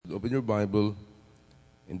open your Bible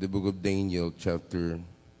in the book of Daniel, chapter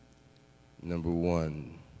number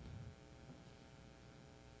 1.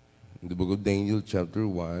 In the book of Daniel, chapter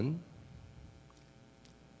 1,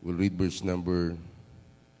 we'll read verse number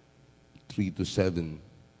 3 to 7.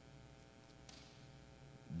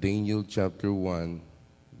 Daniel, chapter 1,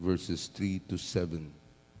 verses 3 to 7.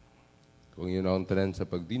 Kung yun ang tanan sa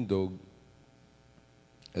pagtindog,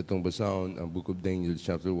 itong basahon ang book of Daniel,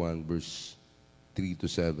 chapter 1, verse 3 to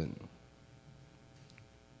 7.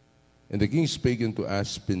 And the king spake unto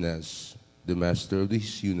Aspenaz, the master of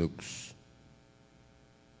his eunuchs,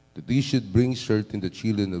 that he should bring certain the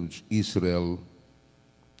children of Israel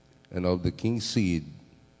and of the king's seed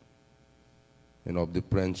and of the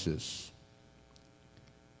princes,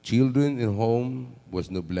 children in whom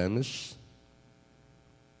was no blemish,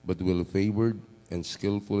 but well favored and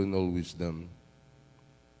skillful in all wisdom,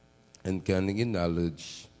 and cunning in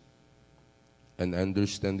knowledge, and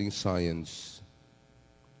understanding science,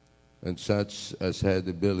 and such as had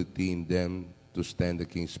ability in them to stand the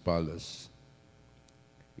king's palace,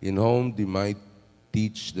 in whom they might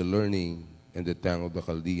teach the learning and the tongue of the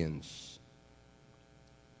Chaldeans.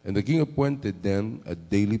 And the king appointed them a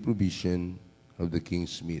daily provision of the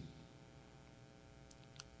king's meat,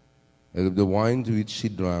 and of the wine which he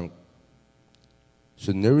drank,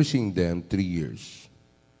 so nourishing them 3 years,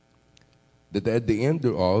 that at the end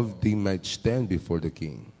thereof they might stand before the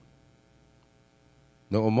king.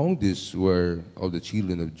 Now among these were of the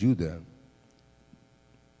children of Judah,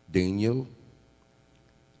 Daniel,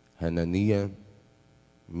 Hananiah,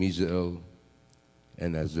 Mishael,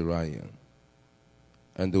 and Azariah,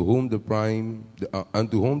 unto whom the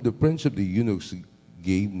prince of the eunuchs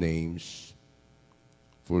gave names,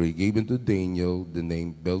 for he gave unto Daniel the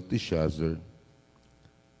name Belteshazzar,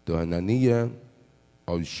 to Hananiah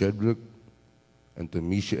of Shadrach, and to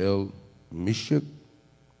Mishael, Meshach,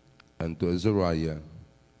 and to Azariah,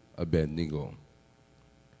 Abednego.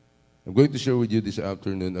 I'm going to share with you this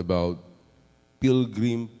afternoon about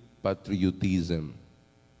Pilgrim Patriotism.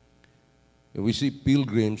 And we see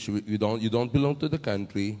pilgrims, you don't belong to the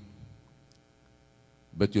country,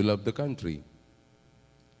 but you love the country.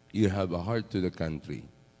 You have a heart to the country.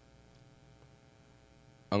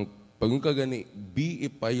 Ang pagkagani, be a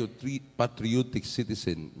patriotic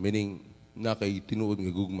citizen, meaning na kay tinuod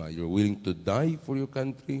nga gugma. You're willing to die for your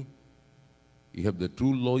country. You have the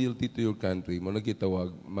true loyalty to your country. Mo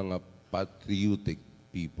nagitawag mga patriotic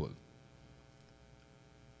people.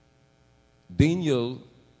 Daniel,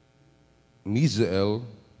 Mishael,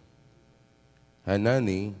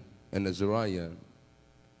 Hanani, and Azariah,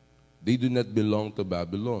 they do not belong to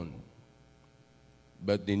Babylon.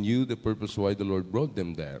 But they knew the purpose why the Lord brought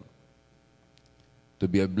them there. To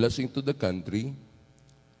be a blessing to the country,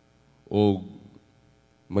 o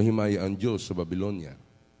mahimaya ang Diyos sa Babylonia.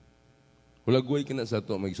 Hulagway ka na sa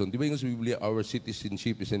ito, Magson. Di ba yung sa Biblia, our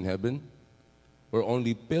citizenship is in heaven? We're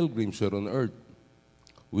only pilgrims here on earth.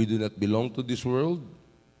 We do not belong to this world,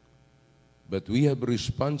 but we have a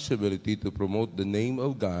responsibility to promote the name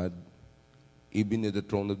of God even at the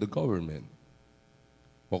throne of the government.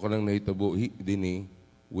 O ka nang nahitabo din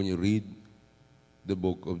when you read the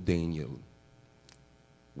book of Daniel.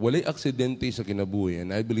 Walay aksidente sa kinabuhi,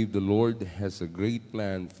 and I believe the Lord has a great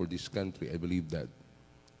plan for this country. I believe that.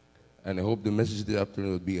 And I hope the message this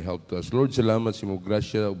afternoon will be a help to us. Lord, salamat sa imong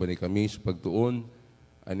grasya, ubani kami sa pagtuon,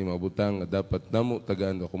 ani mabutang nga dapat namo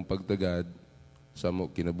tagaan akong pagtagad sa mo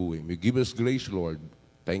kinabuhi. May give us grace, Lord.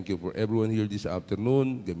 Thank you for everyone here this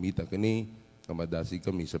afternoon. Gamita kani, kamadasi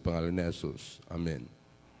kami sa pangalan ni Jesus. Amen.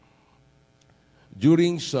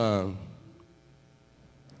 During sa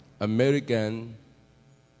American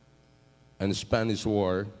and Spanish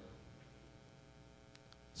War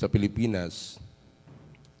sa Pilipinas,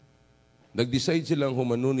 nag-decide silang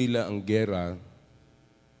humano nila ang gera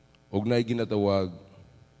og na'y ginatawag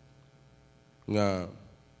nga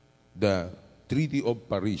the Treaty of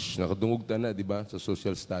Paris. Nakadungog ta na, di ba, sa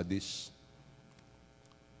social studies.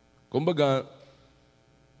 Kumbaga,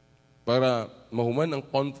 para mahuman ang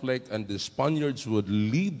conflict and the Spaniards would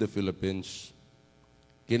leave the Philippines,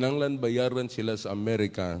 kinanglan bayaran sila sa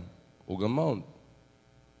Amerika og amount.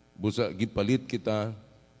 Busa, gipalit kita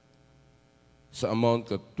sa amount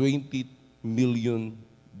ka $20 million.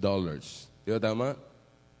 Di ba tama?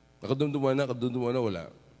 Nakadumduman na, wala.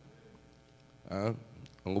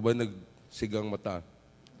 Ang uban nagsigang mata.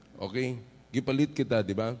 Okay? Gipalit kita,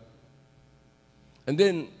 di ba? And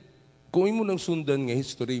then, kung imo nang sundan nga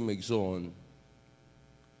history, Megson,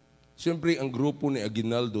 siyempre, ang grupo ni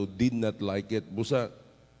Aguinaldo did not like it. Busa,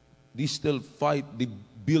 they still fight, they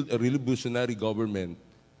build a revolutionary government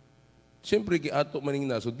siyempre kay ato maning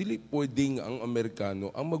nasod, dili pwedeng ang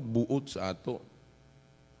Amerikano ang magbuot sa ato.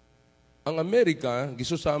 Ang Amerika,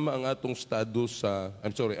 gisusama ang atong estado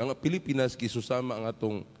ang Pilipinas, gisusama ang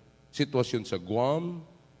atong sitwasyon sa Guam,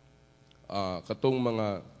 katong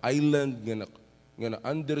mga island nga na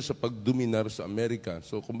under sa pagdominar sa Amerika.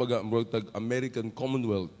 So, kumbaga, American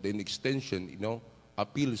Commonwealth, then extension,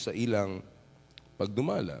 appeal sa ilang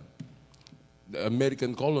pagdumala. The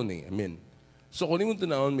American colony, I mean. So, kung imong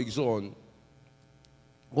tanawon, Migsoon,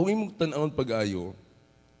 kung imong tanawon pag-ayo,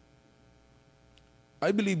 I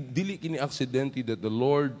believe, dili kini accidentally that the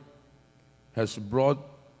Lord has brought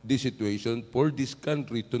this situation for this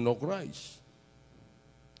country to know Christ.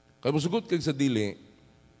 Kaya masugot kag sa dili,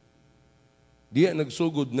 diya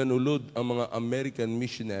nagsugod nanulod ang mga American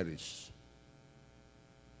missionaries.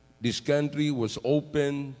 This country was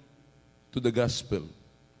open to the gospel.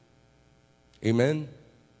 Amen?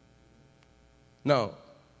 Now,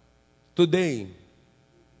 today,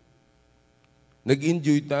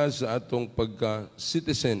 nag-enjoy ta sa atong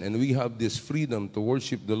pagka-citizen and we have this freedom to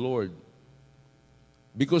worship the Lord.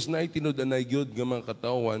 Because naitinud-anay gyud nga mga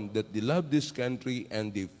katawan that they love this country and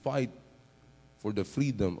they fight for the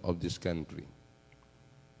freedom of this country.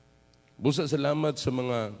 Busa salamat sa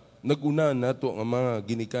mga nag-una nato ang mga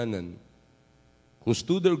ginikanan who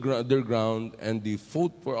stood their ground and they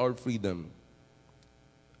fought for our freedom.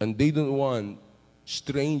 And they don't want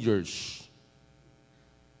strangers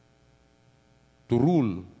to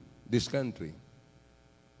rule this country.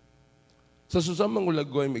 Sa susamang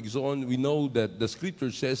ulagway Migsoon, we know that the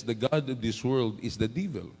scripture says the God of this world is the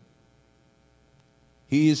devil.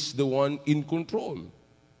 He is the one in control.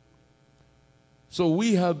 So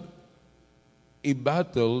we have a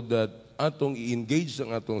battle that atong i-engage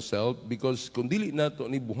ang atong self because kung dili nato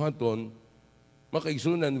ni buhaton,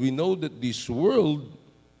 makaigsunan, we know that this world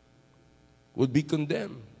would be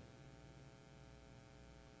condemned.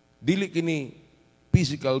 Dili kini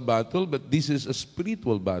physical battle, but this is a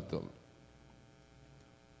spiritual battle.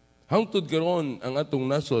 Hangtod karon ang atong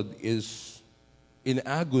nasod is in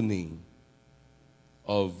agony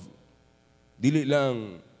of dili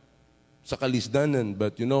lang sa kalisdanan,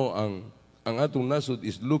 but ang atong nasod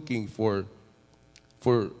is looking for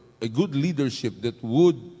a good leadership that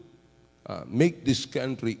would make this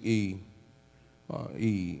country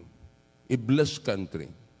a blessed country.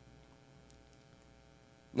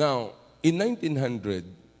 Now, in 1900,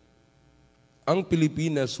 ang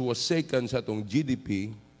Pilipinas was second sa atong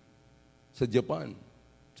GDP sa Japan,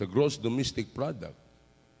 sa gross domestic product.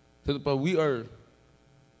 So we are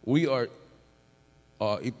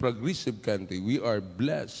a progressive country. We are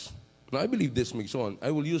blessed. Now, I believe this makes on.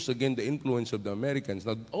 I will use again the influence of the Americans.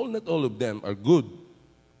 Now, not all of them are good.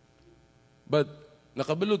 But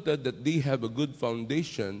nakabalutad that they have a good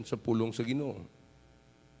foundation sa pulong sa Ginoo.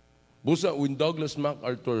 Busa, when Douglas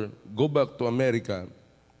MacArthur go back to America,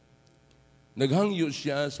 naghangyo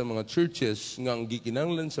siya sa mga churches nga ang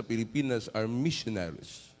gikinanglan sa Pilipinas are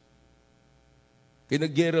missionaries. Kaya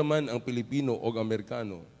naggera man ang Pilipino o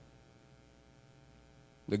Amerikano.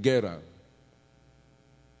 Naggera.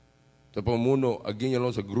 Sa pamuno, aginyo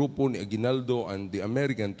sa grupo ni Aguinaldo and the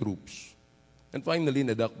American troops. And finally,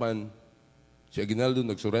 nadakpan si Aguinaldo,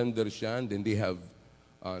 nag-surrender siya, and then they have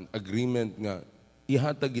an agreement nga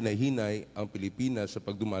ihatag ginahinay ang Pilipinas sa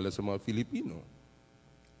pagdumala sa mga Filipino.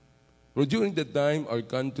 But during that time, our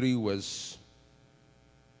country was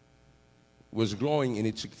growing in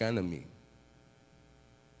its economy.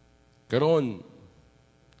 Karon,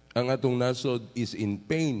 ang atong nasod is in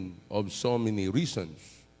pain of so many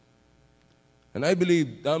reasons. And I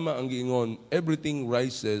believe, tama ang giingon, everything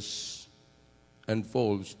rises and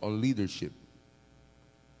falls on leadership.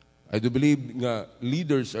 I do believe nga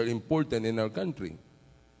leaders are important in our country.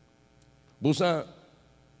 Busa,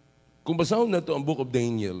 kung basahon na ito ang Book of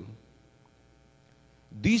Daniel,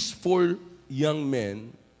 these 4 young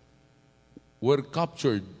men were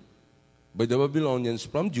captured by the Babylonians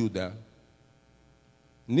from Judah.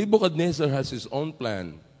 Nebuchadnezzar has his own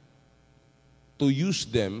plan to use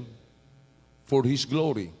them for his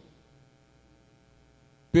glory.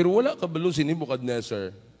 Pero wala kabalo si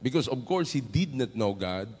Nebuchadnezzar because of course he did not know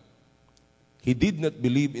God. He did not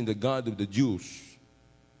believe in the God of the Jews.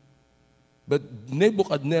 But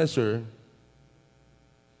Nebuchadnezzar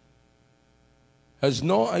has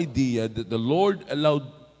no idea that the Lord allowed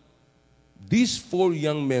these 4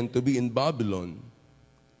 young men to be in Babylon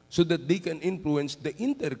so that they can influence the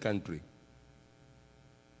entire country.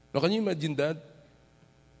 Now, can you imagine that?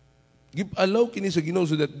 Allow kini sa Ginoo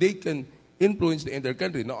so that they can influence the entire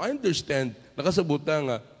country. Now, I understand, nakasabuta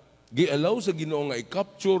nga, gi-allow sa Ginoo nga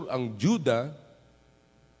i-capture ang Judah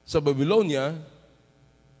sa Babylonia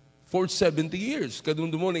for 70 years.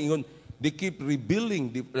 Kadumdumon ingon, they keep rebuilding,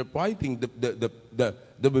 fighting the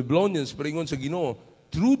Babylonians, pero ingon sa Ginoo,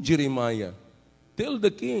 through Jeremiah, tell the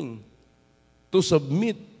king to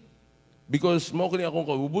submit because mao kani akong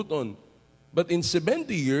kabubuton. But in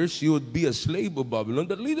 70 years, you would be a slave of Babylon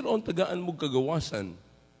that later on tagaan mo kagawasan.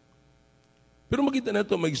 Pero makita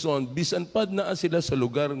nato maigsoon, bisan pad naa sila sa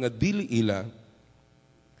lugar nga dili ila,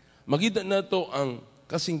 makita nato ang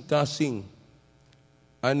kasing-kasing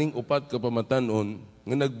aning upat ka pamatanon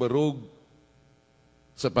nga nagbarog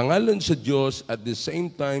sa pangalan sa Dios at the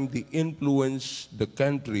same time they influence the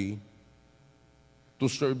country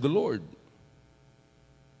to serve the Lord.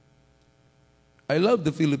 I love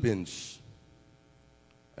the Philippines.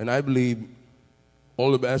 And I believe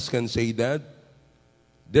all of us can say that.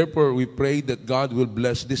 Therefore, we pray that God will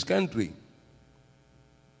bless this country.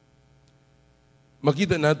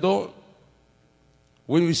 Makita nato,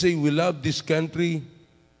 when we say we love this country,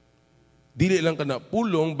 dili lang kana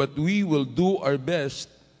pulong, but we will do our best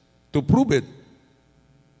to prove it.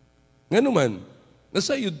 Nga naman,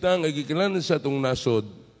 nasa yudang ay kikalanan sa itong nasod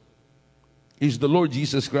is the Lord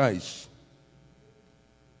Jesus Christ.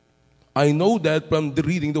 I know that from the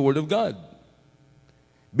reading the Word of God.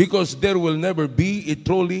 Because there will never be a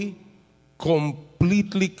truly,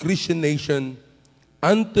 completely Christian nation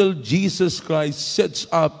until Jesus Christ sets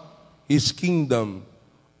up His kingdom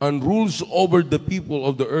and rules over the people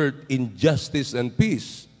of the earth in justice and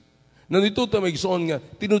peace. Nandito ta maigsoon nga,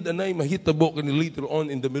 tinud-anay mahitabo kani later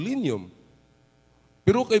on in the millennium.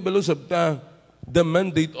 Pero kay balusab ta, the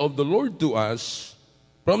mandate of the Lord to us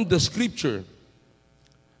from the Scripture.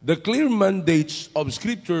 The clear mandates of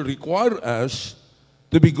Scripture require us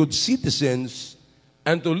to be good citizens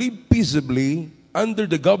and to live peaceably under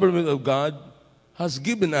the government of God has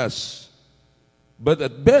given us. But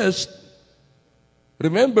at best,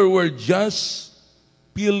 remember, we're just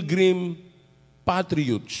pilgrim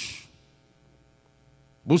patriots.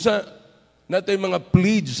 Busa natay mga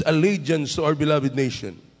pledge allegiance to our beloved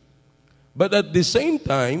nation. But at the same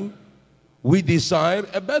time, we desire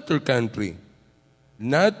a better country,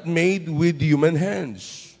 not made with human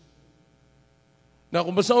hands. Na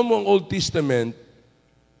kung basahin mo ang Old Testament,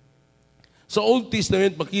 sa Old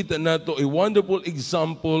Testament makita nato a wonderful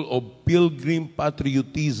example of pilgrim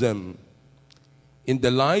patriotism in the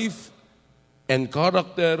life and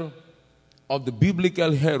character of the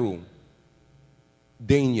biblical hero,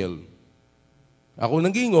 Daniel. Ako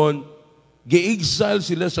nanggingon, gi-exile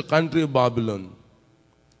sila sa country of Babylon.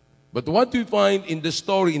 But what we find in the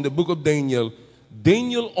story in the book of Daniel,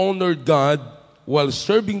 Daniel honored God while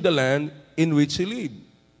serving the land in which he lived.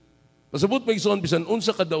 Pasabot maigsoon, bisan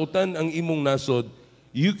unsa kadautan ang imong nasod,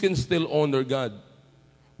 you can still honor God.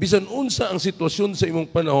 Bisan unsa ang sitwasyon sa imong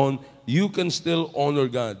panahon, you can still honor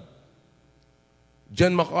God.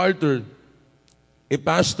 John MacArthur, a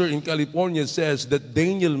pastor in California, says that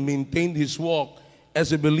Daniel maintained his walk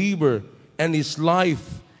as a believer and his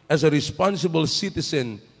life as a responsible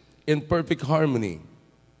citizen in perfect harmony.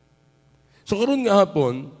 So karon nga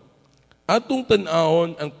hapon, atong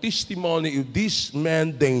tan-awon ang testimony of this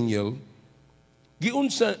man Daniel,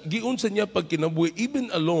 giunsa niya pagkinabuhi even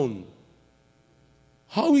alone,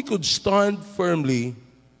 how he could stand firmly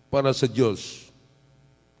para sa Diyos.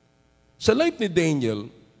 Sa life ni Daniel,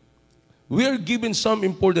 we are given some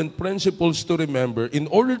important principles to remember in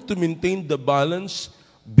order to maintain the balance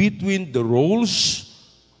between the roles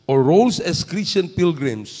as Christian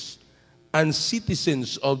pilgrims and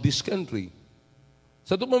citizens of this country.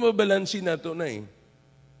 Sa ito mababalansin nato na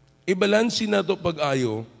ibalansin nato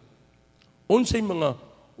pag-ayo unsay mga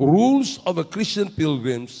rules of a Christian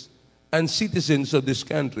pilgrims and citizens of this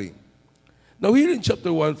country. Now here in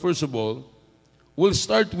chapter 1, first of all, we'll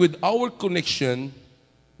start with our connection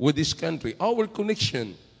with this country. Our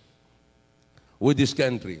connection with this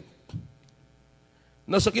country.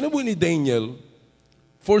 Now sa kinabuhi ni Daniel,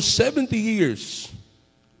 for 70 years,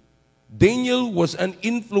 Daniel was an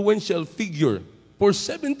influential figure. For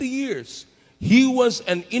 70 years, he was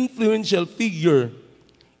an influential figure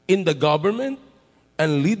in the government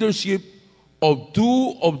and leadership of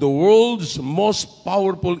two of the world's most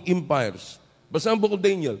powerful empires. Basahan po ko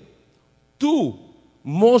Daniel. Two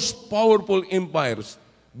most powerful empires,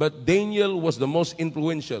 but Daniel was the most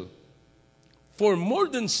influential. For more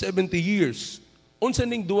than 70 years, unsa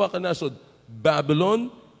ning duha ka nasod?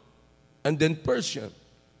 Babylon and then Persia.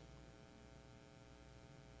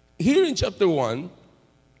 Here in chapter 1,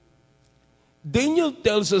 Daniel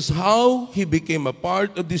tells us how he became a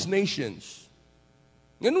part of these nations.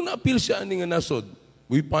 Ganun na-appeal siya ani nga nasod.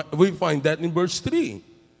 We find that in verse 3.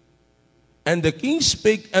 And the king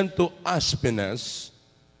spake unto Aspenas,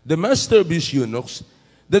 the master of his eunuchs,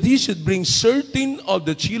 that he should bring certain of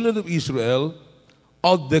the children of Israel,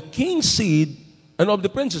 of the king's seed, and of the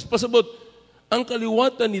princes. Pasabot, ang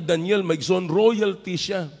kaliwatan ni Daniel, maigsoon, royalty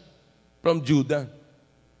siya from Judah.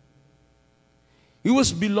 He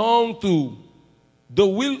was belong to the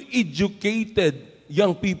well-educated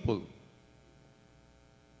young people.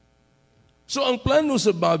 So ang plano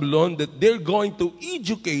sa Babylon that they're going to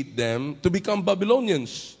educate them to become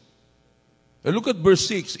Babylonians. Now look at verse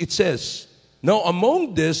 6. It says, now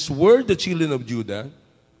among this were the children of Judah,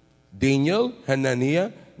 Daniel,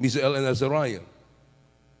 Hananiah, Mishael, and Azariah.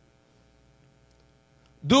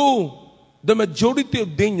 Though the majority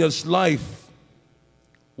of Daniel's life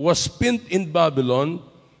was spent in Babylon,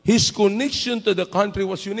 his connection to the country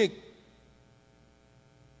was unique.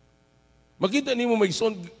 Makita niyo mo,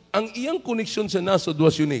 Maigsoon, ang iyang connection sa nasod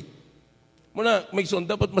was unique. Muna, Maigsoon,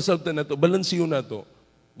 dapat masalta na to, balansiyo na to.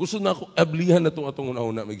 Gusto na ako, ablihan na to atong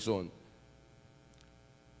una-una, Maigsoon.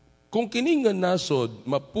 Kung kini nga nasod,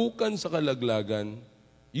 mapukan sa kalaglagan,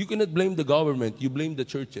 you cannot blame the government, you blame the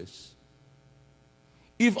churches.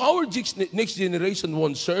 If our next generation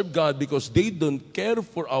won't serve God because they don't care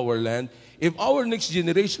for our land, if our next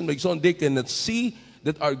generation, Maigsoon, they cannot see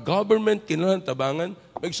that our government kailangan tabangan,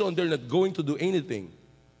 Maigsoon, they're not going to do anything.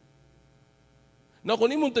 Now,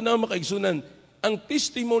 kung imong tanaw makaigsunan, ang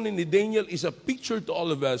testimony ni Daniel is a picture to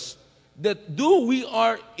all of us that though we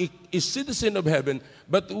are a citizen of heaven,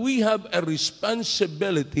 but we have a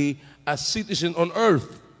responsibility as citizen on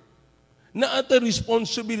earth. Na ata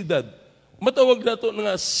responsibilidad. Matawag na ito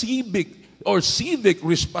nga civic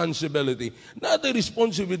responsibility. Na ata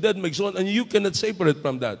responsibilidad, Maigsoon, and you cannot separate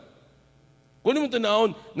from that. Kung imong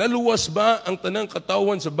tanawon, naluwas ba ang tanang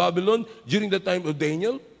katawan sa Babylon during the time of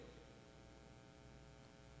Daniel?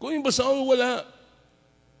 Kung yung basahon, wala.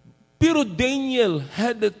 Pero Daniel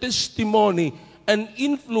had a testimony and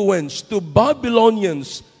influence to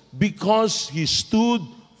Babylonians because he stood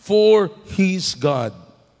for his God.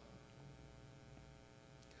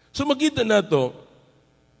 So makita na to,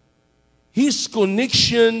 his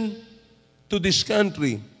connection to this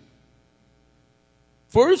country.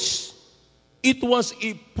 First, it was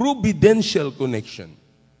a providential connection.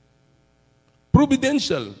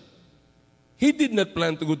 Providential. He did not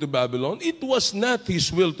plan to go to Babylon. It was not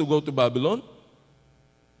his will to go to Babylon.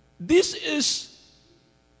 This is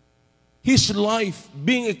his life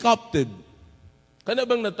being a captive. Kana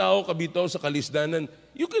bang natao kabitaw sa kalisdanan,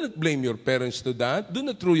 you cannot blame your parents to that. Do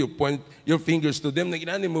not throw your fingers to them.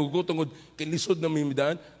 Naginani mo go tungod kay lisod na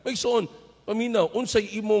mimidaan. Maigsoon, paminaw,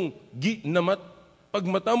 unsay imong namat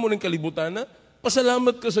pagmata mo ng kalibutan na,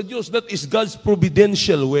 pasalamat ka sa Diyos. That is God's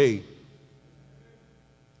providential way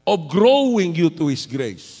of growing you to His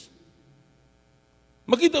grace.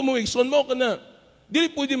 Makita mo, Ikson, mo ka na. Dili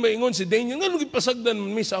pwede maingon si Daniel, nga nung ipasagdan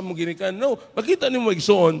may sa among ginikan. No, makita ni mo,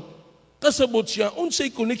 Ikson, kasabot siya, unsay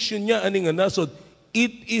connection niya, aning nga nasod,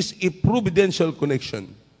 it is a providential connection.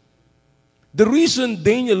 The reason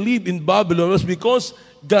Daniel lived in Babylon was because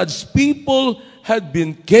God's people had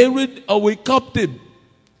been carried away captive.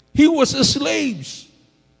 He was a slave.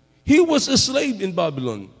 He was a slave in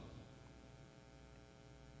Babylon.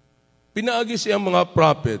 Pinaagi siya mga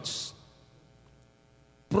prophets.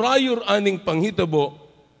 Prior aning panghitabo,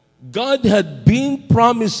 God had been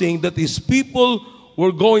promising that His people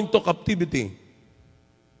were going to captivity.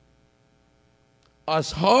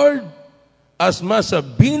 As hard as must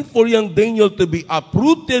have been for young Daniel to be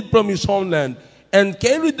uprooted from his homeland and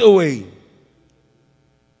carried away,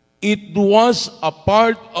 it was a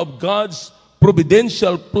part of God's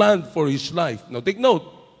providential plan for his life. Now take note,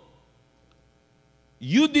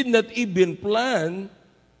 you did not even plan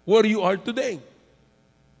where you are today.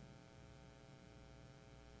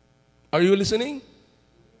 Are you listening?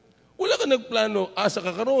 Wala ka nagplano, asa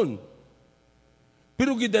ka karon.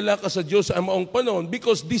 Pero gidala ka sa Diyos sa amaong panahon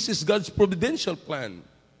because this is God's providential plan.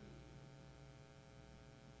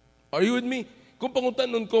 Are you with me? Kung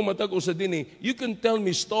pangutanon ko matag usa dinhi, you can tell me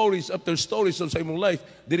stories after stories sa imong life.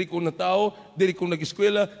 Diri ko na tao, diri ko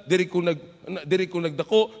nag-eskwela, diri ko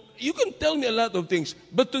nagdako. You can tell me a lot of things,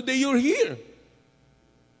 but today you're here.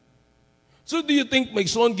 So do you think may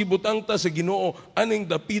son gibutang ta sa Ginoo aning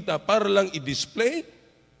dapita para lang i-display?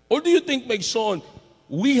 Or do you think may son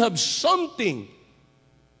we have something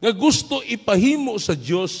nga gusto ipahimo sa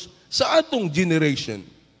Dios sa atong generation?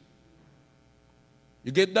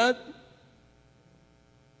 You get that?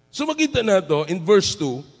 So makita na to in verse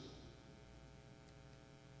 2.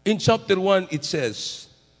 In chapter 1 it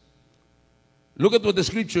says, look at what the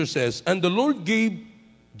scripture says, and the Lord gave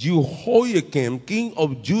Jehoiakim, king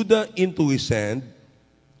of Judah, into his hand,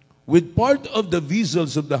 with part of the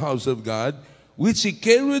vessels of the house of God, which he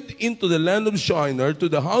carried into the land of Shinar to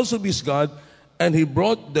the house of his God, and he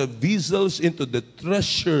brought the vessels into the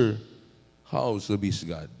treasure house of his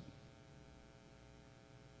God.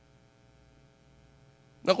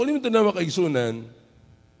 Nakunin mo ito na makaigsunan,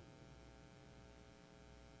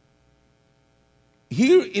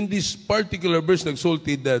 here in this particular verse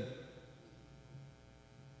nagsulti that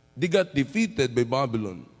they got defeated by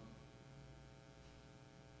Babylon.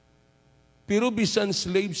 Pero bisan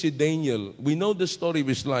slave si Daniel, we know the story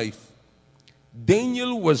of his life.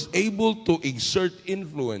 Daniel was able to exert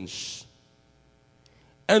influence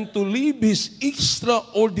and to live his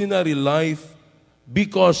extraordinary life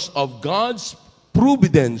because of God's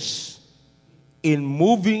providence in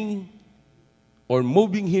moving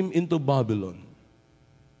him into Babylon.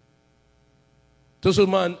 Sa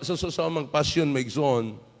susamang passion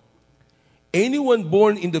maigsoon, anyone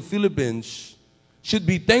born in the Philippines should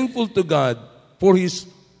be thankful to God for His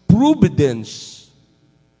providence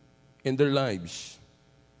in their lives.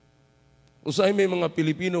 Usay may mga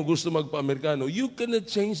Pilipino gusto magpa-Amerikano, you cannot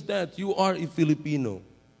change that. You are a Filipino.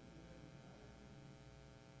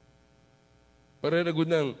 Pareragod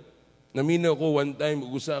nang, naminaw ko one time,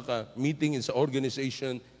 ugusa ka, meeting in sa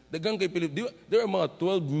organization, dagang kay Pilipino, there are mga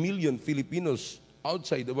 12 million Filipinos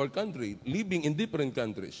outside of our country, living in different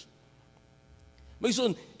countries. May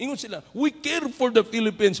son, ingon sila, we care for the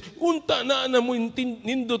Philippines. Unta na mo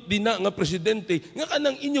nindot din na nga presidente, nga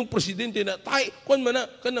kanang inyong presidente na, kung man na,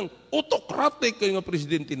 kanang autocratic kayo nga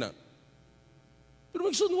presidente na. Pero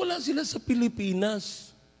may son, wala sila sa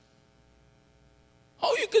Pilipinas.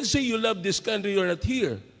 How you can say you love this country, you're not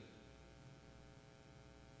here?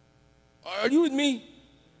 Are you with me?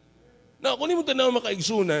 Na, kung mo tanaw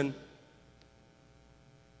makaigsunan,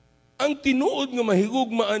 ang tinuod nga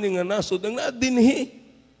mahigugmaan nga nasod, ang naadinhi.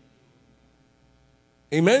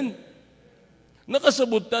 Amen?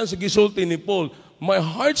 Nakasabutan sa gisulti ni Paul, my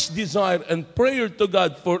heart's desire and prayer to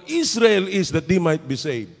God for Israel is that they might be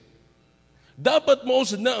saved. Dapat mo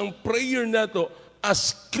na ang prayer nato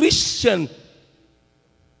as Christian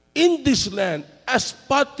in this land, as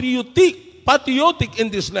patriotic in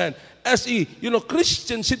this land, as a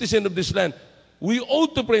Christian citizen of this land, we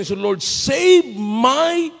ought to pray, so Lord, save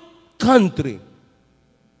my country.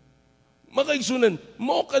 Makaigsunan,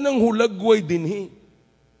 mo ka ng hulagway dinhi.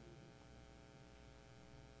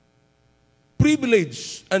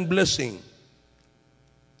 Privilege and blessing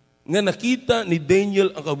nga nakita ni Daniel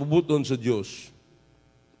ang kabubuton sa Diyos.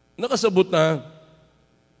 Nakasabot na,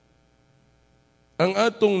 ang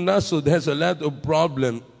atong nasod has a lot of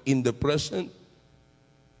problem in the present.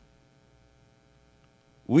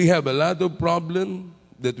 We have a lot of problem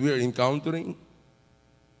that we are encountering.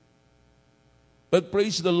 But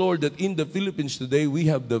praise the Lord that in the Philippines today, we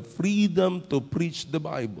have the freedom to preach the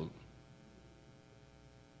Bible.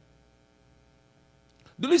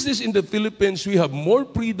 The list is in the Philippines, we have more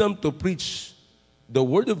freedom to preach the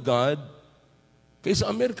Word of God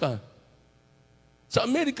kaysa Amerika. Sa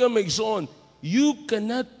Amerika, may igsoon, you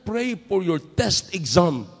cannot pray for your test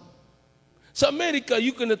exam. Sa Amerika,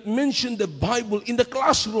 you cannot mention the Bible in the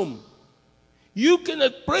classroom. You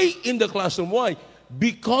cannot pray in the classroom. Why?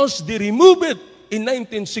 Because they removed it in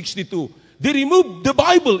 1962. They removed the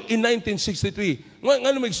Bible in 1963.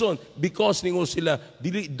 Nga may son, because ningo sila,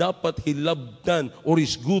 dili dapat hilabtan o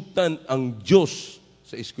risgutan ang Diyos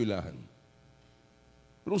sa eskwelahan.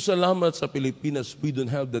 Pero salamat sa Pilipinas, we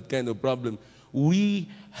don't have that kind of problem.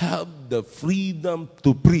 We have the freedom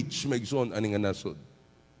to preach, may son, aning nasod.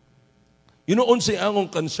 You know, unsay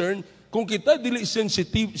akong concern, kung kita dili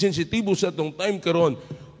sensitibo sa atong time karon,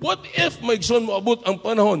 what if, may son, moabot ang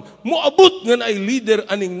panahon, moabot nga na ay leader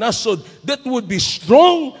aning nasod that would be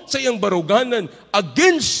strong sa iyang baruganan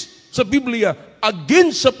against sa Biblia,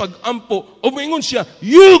 against sa pag-ampo, o maingon siya,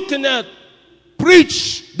 you cannot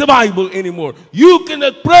preach the Bible anymore. You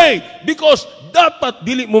cannot pray because dapat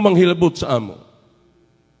dili mo manghilabot sa amo.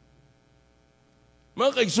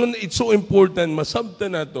 Mga kaigsoon, it's so important, masabta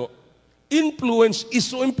na to, influence is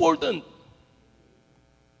so important.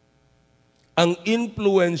 Ang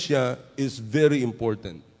influensya is very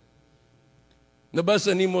important.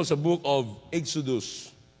 Nabasa nimo sa book of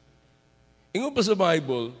Exodus. Ingon pa sa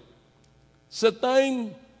Bible, sa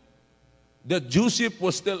time that Joseph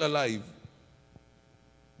was still alive,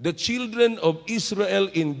 the children of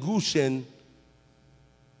Israel in Goshen,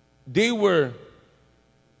 they were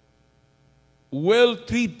well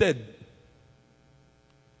treated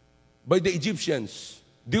by the Egyptians.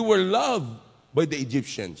 They were loved by the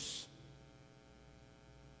Egyptians.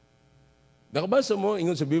 Nakabasa mo,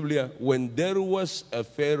 ingon sa Biblia, when there was a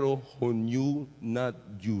Pharaoh who knew not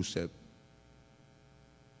Joseph.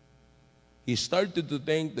 he started to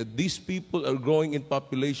think that these people are growing in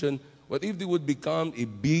population. What if they would become a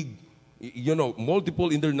big, multiple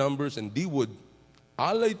in their numbers, and they would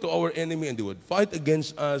ally to our enemy and they would fight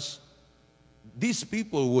against us? These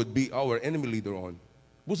people would be our enemy later on.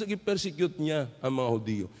 Busa gi-persecute niya ang mga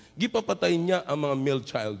Hudiyo. Gipapatay niya ang mga male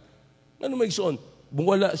child. Ano may son?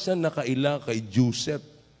 Wala siya nakaila kay Joseph.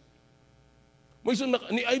 May son,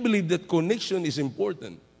 I believe that connection is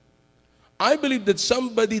important. I believe that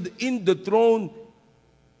somebody in the throne,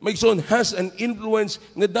 may son, has an influence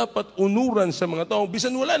na dapat unuran sa mga tao.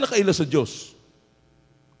 Bisan wala nakaila sa Diyos.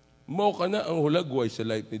 Mao ka na ang hulagway sa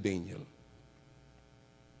life ni Daniel.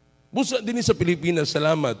 Busa din sa Pilipinas,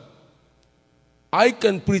 salamat. I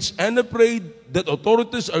can preach unafraid that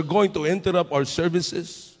authorities are going to interrupt our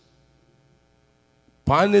services,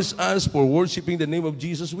 punish us for worshiping the name of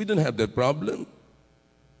Jesus. We don't have that problem.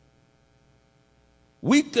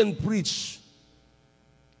 We can preach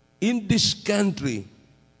in this country.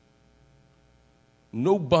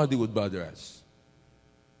 Nobody would bother us.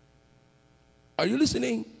 Are you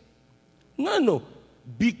listening? No.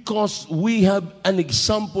 Because we have an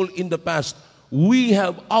example in the past. We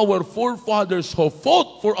have our forefathers who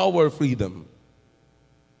fought for our freedom.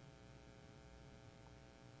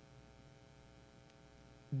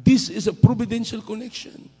 This is a providential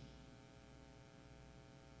connection.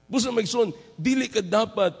 Busa magson, dili ka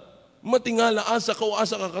dapat matingala asa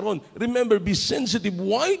ka karon. Remember, be sensitive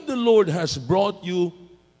why the Lord has brought you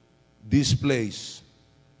this place.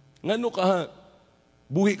 Ngano ka ha?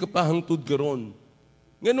 Buhi ka pa hangtod karon.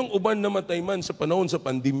 Nganong uban namatay man sa panahon sa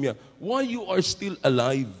pandemya, why you are still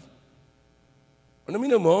alive? Ano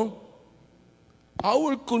mo?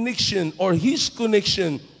 Our connection or His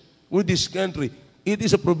connection with this country, it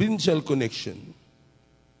is a provincial connection.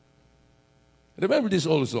 Remember this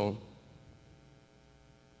also.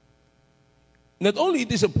 Not only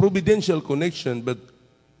it is a providential connection, but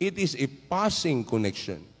it is a passing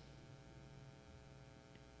connection.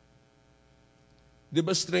 Di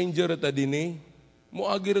ba stranger at adine?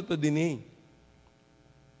 Muagir at adine.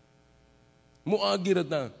 Muagir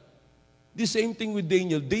at. The same thing with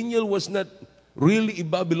Daniel. Daniel was not really a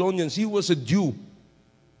Babylonian. He was a Jew.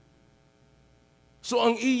 So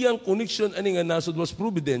ang iyang connection ani nga nasod was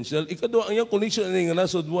providential. Ikadua, ang iyang connection ani nga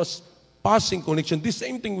nasod was passing connection. The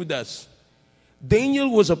same thing with us. Daniel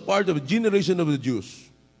was a part of a generation of the Jews.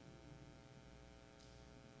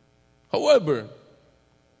 However,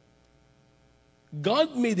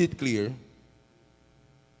 God made it clear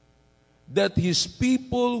that His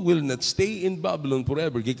people will not stay in Babylon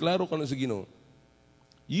forever. Giklaro ka na sa Ginoo.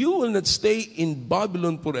 You will not stay in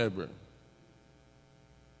Babylon forever.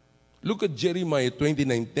 Look at Jeremiah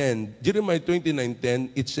 29:10. Jeremiah 29:10,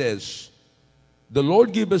 it says, the Lord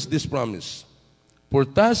gave us this promise. For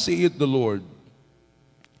thus saith the Lord,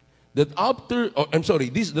 that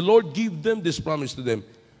the Lord gave them this promise to them.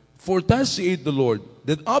 For thus saith the Lord,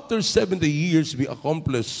 that after 70 years be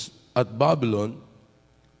accomplished at Babylon,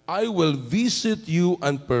 I will visit you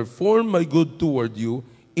and perform my good toward you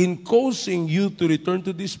in causing you to return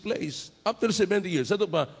to this place. After 70 years. Sato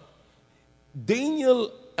pa, Daniel,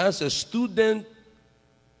 as a student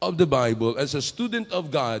of the Bible, as a student of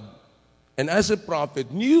God, and as a prophet,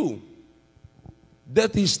 knew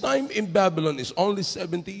that his time in Babylon is only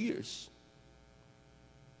 70 years.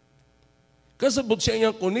 Kasabot siya,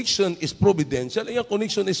 iyang connection is providential, iyang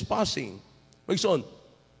connection is passing. Magson,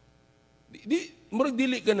 murag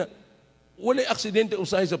dili ka na, walay aksidente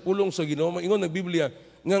usay sa pulong sa Ginoo. Ingon ng Biblia,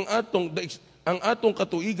 ang atong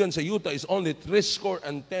katuigan sa yuta is only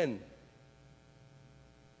 70.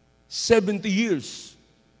 70 years.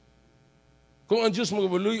 Kung ang Diyos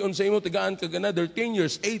magabaluyon sa imo, tagaan ka another 10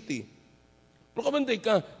 years, 80. Pero kabantay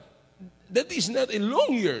ka, that is not a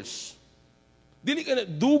long years. Dili ka na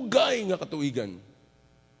dugay nga katuigan.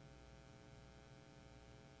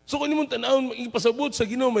 So kung imong tanawon, ipasabot sa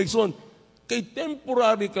Ginoo, maigsoon, kay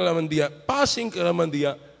temporary ka lamang diya, passing ka lamang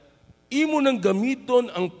diya, imo nang gamiton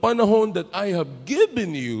ang panahon that I have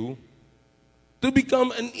given you to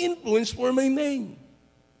become an influence for my name.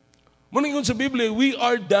 Maningkod sa Biblia, we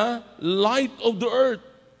are the light of the earth.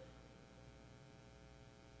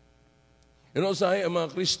 Sahay ang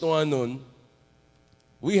mga Kristohanon,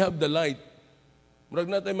 we have the light.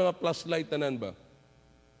 Murag natin mga plus light tanan ba?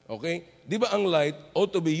 Okay? Di ba ang light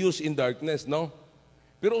ought to be used in darkness, no?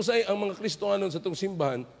 Pero usay ang mga Kristohanon sa itong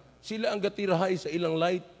simbahan, sila ang gatirahay sa ilang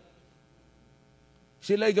light.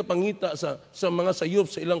 Sila ay gapangita sa mga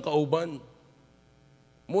sayop sa ilang kauban.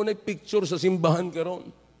 Muna'y picture sa simbahan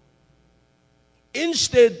karon.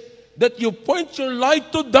 Instead that you point your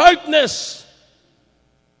light to darkness.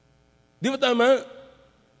 Di ba tama?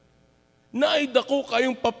 Naidako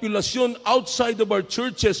kayong populasyon outside of our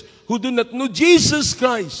churches who do not know Jesus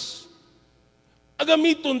Christ.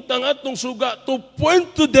 Agamiton tang atong suga to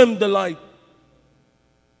point to them the light,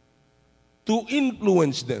 to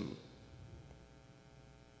influence them.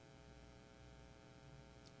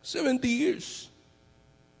 70 years.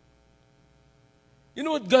 You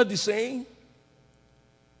know what God is saying?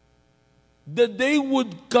 The day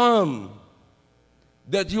would come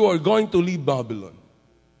that you are going to leave Babylon.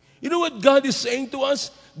 You know what God is saying to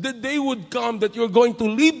us? The day would come that you are going to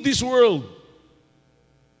leave this world.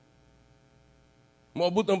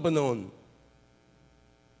 Maabot ang panahon.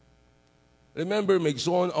 Remember,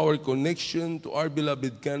 Megson, our connection to our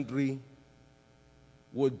beloved country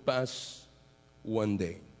would pass one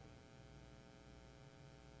day.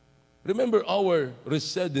 Remember, our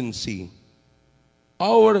residency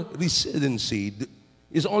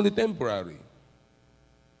is only temporary.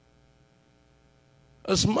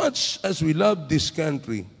 As much as we love this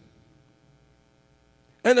country,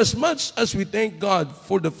 and as much as we thank God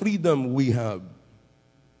for the freedom we have,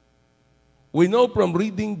 we know from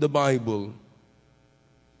reading the Bible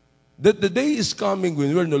that the day is coming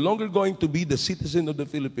when we're no longer going to be the citizen of the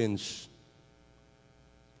Philippines.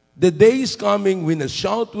 The day is coming when a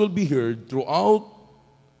shout will be heard throughout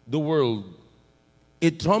the world. A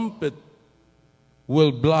trumpet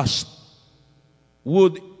will blast,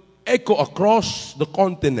 would echo across the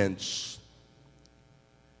continents.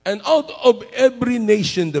 And out of every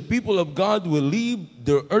nation, the people of God will leave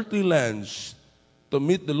their earthly lands to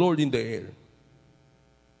meet the Lord in the air.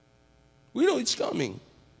 We know it's coming.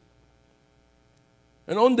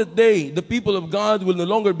 And on that day, the people of God will no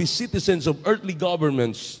longer be citizens of earthly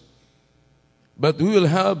governments, but we will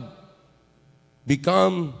have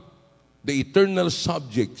become the eternal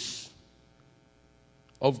subjects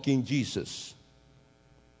of King Jesus.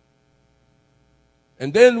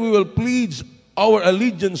 And then we will pledge our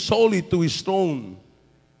allegiance solely to His throne,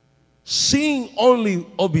 sing only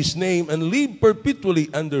of His name, and live perpetually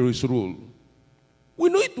under His rule. We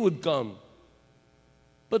know it would come.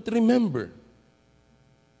 But remember,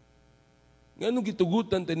 ngano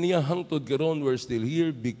gitugutan niya hangtod karon we're still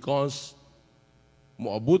here because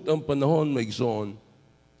moabot ang panahon, maigsoon.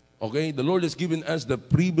 Okay, the Lord has given us the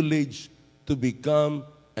privilege to become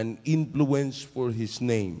an influence for His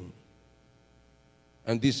name.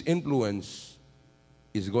 And this influence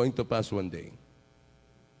is going to pass one day.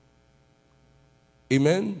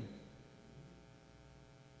 Amen?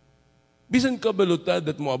 Bisan kabalutad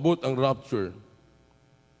at moabot ang rapture,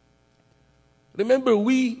 remember,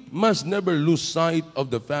 we must never lose sight of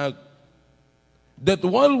the fact that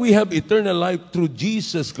while we have eternal life through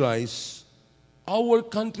Jesus Christ, our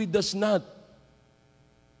country does not.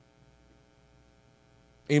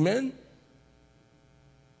 Amen?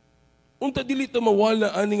 Unta dili ta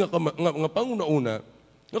mawala ani nga panguna-una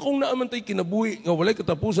nga kung naaman tay kinabuhi nga walay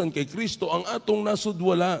katapusan kay Kristo ang atong nasud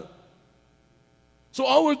wala. So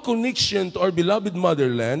our connection to our beloved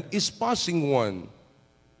motherland is passing one.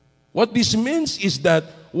 What this means is that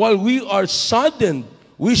while we are saddened,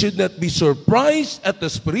 we should not be surprised at the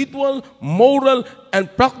spiritual, moral, and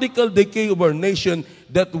practical decay of our nation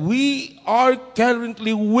that we are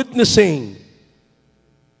currently witnessing.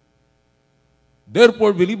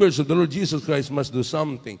 Therefore, believers of the Lord Jesus Christ must do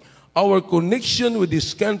something. Our connection with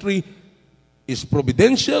this country is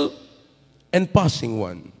providential and passing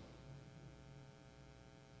one.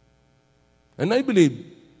 And I believe,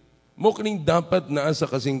 mo kaning dapat naa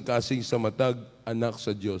sa kasing-kasing sa matag anak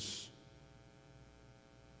sa Dios.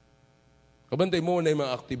 Kabantay mo na yung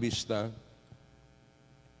mga aktivista,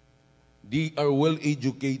 they are well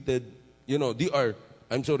educated, they are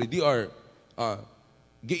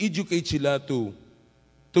gi-educate sila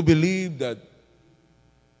to believe that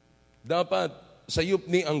dapat sayop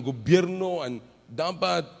ni ang gobyerno and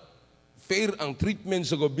dapat fair ang treatment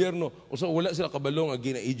sa gobyerno. O so wala sila kabalo nga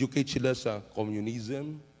gina-educate sila sa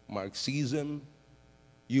communism, Marxism,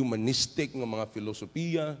 humanistic nga mga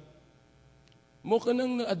filosofiya. Mo ka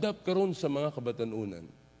nang na-adapt karon sa mga kabatanunan.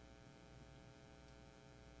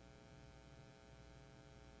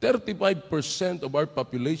 35% of our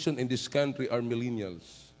population in this country are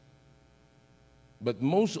millennials. But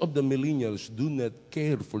most of the millennials do not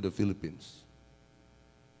care for the Philippines.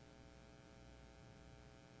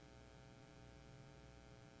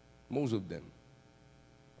 Most of them.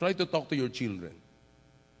 Try to talk to your children.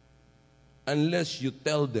 Unless you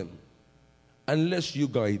tell them, unless you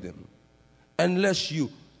guide them, unless you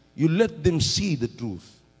let them see the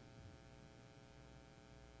truth.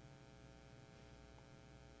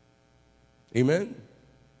 Amen?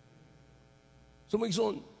 So,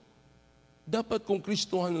 Maigsoon, dapat kung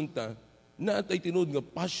Kristohanon ta, na atay tinuod nga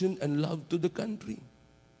passion and love to the country.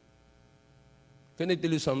 Can I tell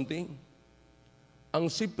you something? Ang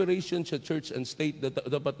separation sa church and state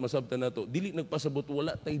dapat masabtan nato, dili nagpasabot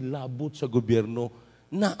wala tay labot sa gobyerno,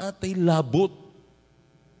 naa tay labot.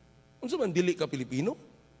 Unsa man dili ka Pilipino?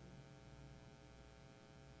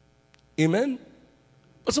 Amen?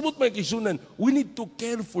 Pasabot may kisunan, we need to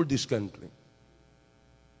care for this country.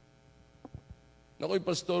 Nakoy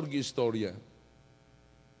pastor gi istorya.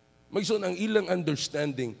 Magson ang ilang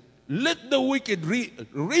understanding, let the wicked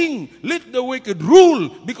ring, let the wicked rule,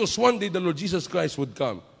 because one day the Lord Jesus Christ would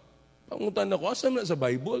come. Panguntan ako, asa na sa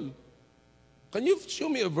Bible? Can you show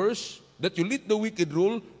me a verse that you let the wicked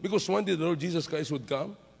rule because one day the Lord Jesus Christ would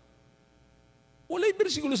come? Wala'y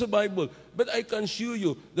bersikulo sa Bible. But I can show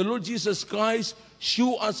you, the Lord Jesus Christ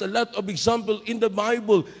show us a lot of example in the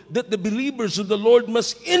Bible that the believers of the Lord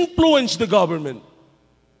must influence the government.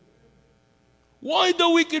 Why the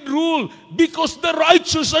wicked rule? Because the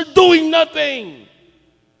righteous are doing nothing.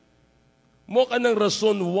 Mo ka ng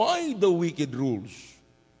rason why the wicked rules.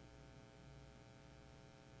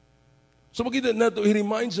 So makita nato, he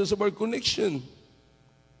reminds us of our connection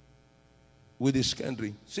with this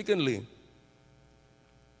country. Secondly,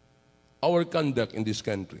 our conduct in this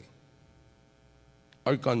country.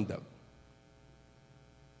 Our conduct.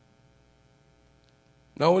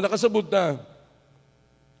 Now, nakasabot na,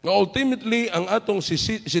 ultimately, ang atong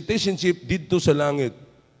citizenship dito sa langit.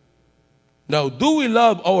 Now, do we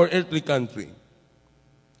love our earthly country?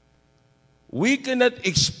 We cannot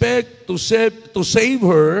expect to save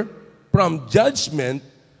her from judgment.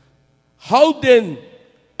 How then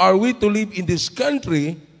are we to live in this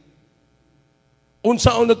country?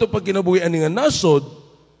 Unsaon na ito pag kinabuhian nga nasod,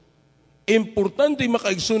 importante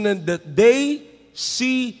makaigsunan that they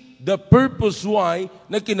see the purpose why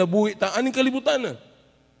na kinabuhi ta aning kalibutan na.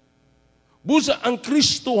 Busa ang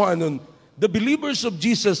Kristohanon, the believers of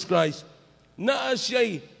Jesus Christ, naa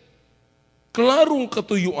siya'y klarong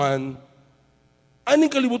katuyuan,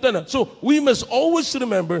 aning kalibutan na. So, we must always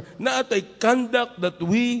remember na atay conduct that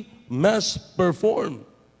we must perform.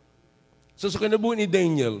 So, sa kinabuhi ni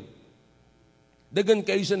Daniel, dagan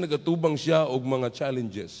kayo siya nagatubang siya og mga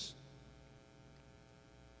challenges.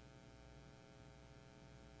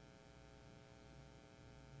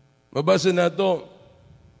 Mabasa na ito,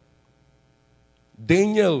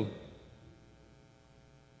 Daniel,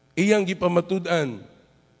 iyang gipamatudan,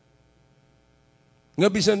 nga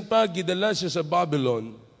bisan pa gidala siya sa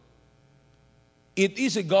Babylon, it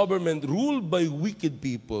is a government ruled by wicked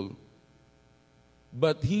people,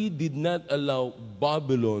 but he did not allow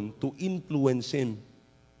Babylon to influence him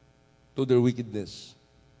to their wickedness.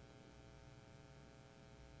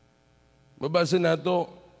 Mabasa na ito,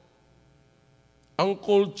 ang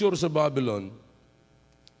culture sa Babylon,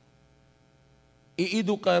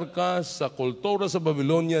 iedukar ka sa kultura sa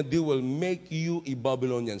Babylonia, they will make you a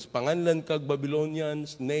Babylonians. Panganlan kag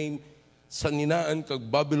Babylonians, name, saninaan kag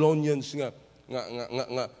Babylonians nga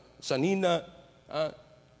sanina,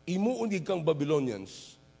 imuunig kang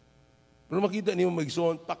Babylonians. Pero makita niyo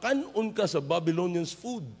magsoon, pakanon ka sa Babylonians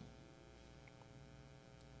food.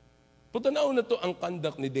 Putanaw na to ang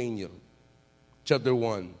conduct ni Daniel. Chapter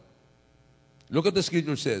 1. Look at the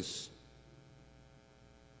scripture says,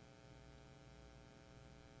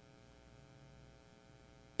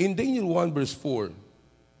 in Daniel 1 verse 4,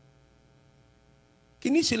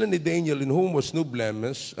 kini sila ni Daniel in whom was no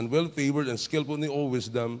blemish, and well-favored and skillful in all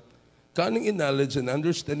wisdom, cunning in knowledge and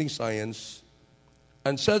understanding science,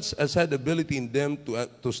 and such as had ability in them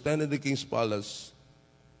to stand in the king's palace,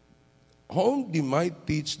 whom they might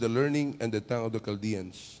teach the learning and the tongue of the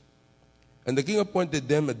Chaldeans. And the king appointed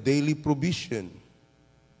them a daily provision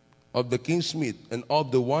of the king's meat and of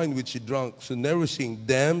the wine which he drank, so nourishing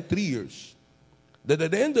them 3 years, that at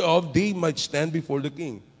the end of they might stand before the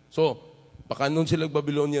king. So, pakanon sila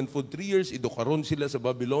Babylonian food 3 years, idukaron sila sa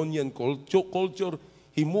Babylonian culture,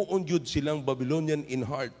 himuon yun silang Babylonian in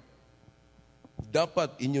heart.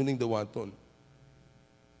 Dapat inyo ning dawaton.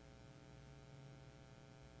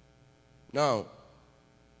 Now,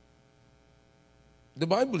 the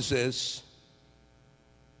Bible says,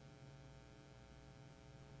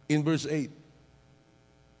 in verse 8,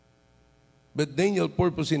 but Daniel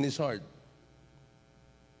purposed in his heart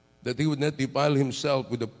that he would not defile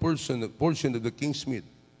himself with a portion of the king's meat,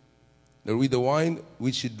 nor with the wine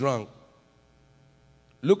which he drank.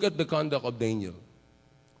 Look at the conduct of Daniel.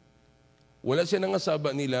 Wala siya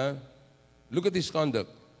nangasaba nila. Look at his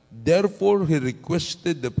conduct. Therefore, he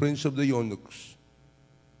requested the prince of the eunuchs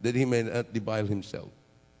that he may not defile himself.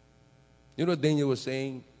 You know what Daniel was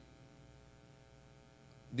saying?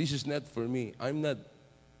 This is not for me. I'm not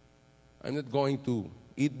going to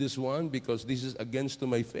eat this one because this is against to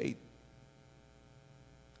my faith.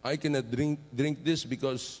 I cannot drink this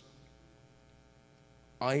because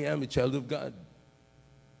I am a child of God.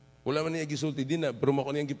 Wala man niya gisulti din na, pero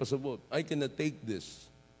mako niyang gipasabot. I cannot take this.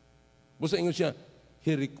 Busa ingon siya,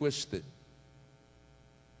 he requested.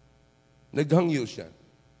 Naghangyo siya.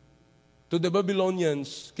 To the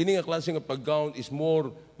Babylonians, kini nga klase nga pagkaon is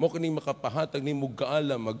more, mo kining makapahatag ni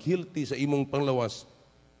mugkaala, maghilti sa imong panglawas.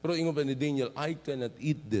 Pero ingon pa ni Daniel, I cannot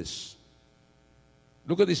eat this.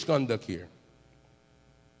 Look at his conduct here.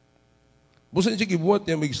 Busa siya gibuhat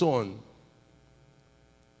niya migsoon.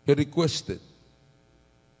 He requested.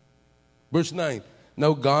 Verse 9,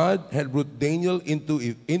 now God had brought Daniel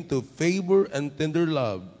into favor and tender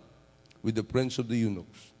love with the prince of the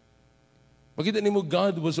eunuchs. Makita nimo,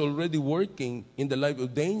 God was already working in the life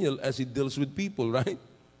of Daniel as he deals with people, right?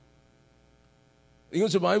 Ingon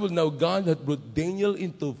sa Bible, now God had brought Daniel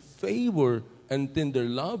into favor and tender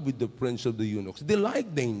love with the prince of the eunuchs. They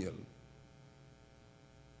liked Daniel.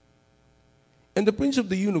 And the prince of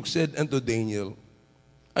the eunuchs said unto Daniel,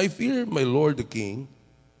 I fear my lord the king,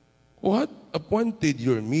 who hath appointed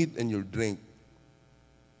your meat and your drink.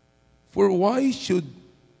 For why should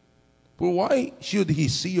he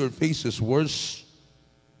see your faces worse,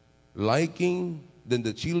 liking than the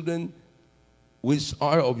children which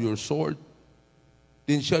are of your sort?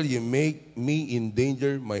 Then shall ye make me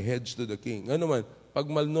endanger my heads to the king. Ano man, pag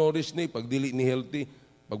malnourished ni, pag dili ni healthy,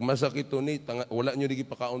 pag masakit to ni, wala nyo di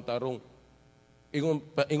pakaon tarong.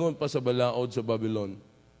 Ingon pa sa balaod sa Babylon,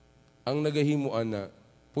 ang nagahimuan na,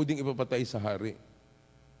 pwedeng ipapatay sa hari.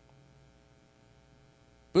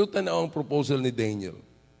 Pero tanaw ang proposal ni Daniel.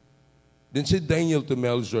 Then said Daniel to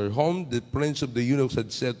Melzar, whom the prince of the eunuchs had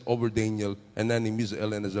set over Daniel, Hanani,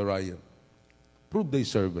 Mishael, and Azariah, prove thy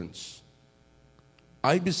servants.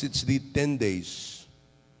 I beseech thee 10 days.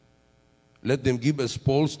 Let them give us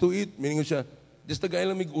poles to eat. Meaning siya, just tagay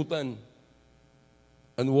lang migutan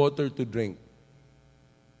and water to drink.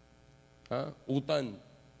 Utan.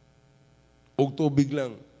 Og tubig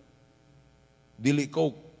lang. Dili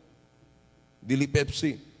Coke. Dili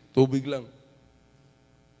Pepsi. Tubig lang.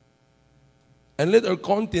 And let our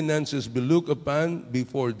countenances be looked upon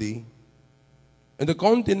before thee, and the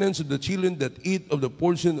countenance of the children that eat of the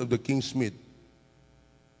portion of the king's meat.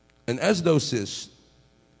 And as thou sayest,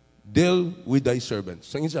 deal with thy servants.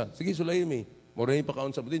 Sang isa, sige sulayin mi. Moray pa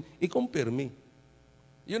kaon sa butin. I-compare mi.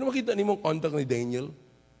 Yun ang makita ni mong conduct ni Daniel.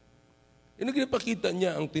 Yun ang ginapakita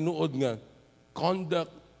niya ang tinuod nga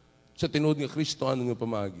conduct sa tinuod nga Kristohano nga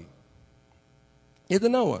pamagi. Ito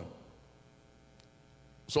nawa.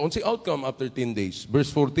 So, on the outcome after 10 days, verse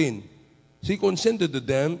 14, he consented to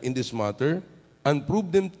them in this matter and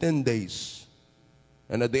proved them 10 days.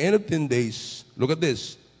 And at the end of 10 days, look at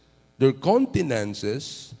this, their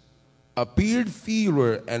countenances appeared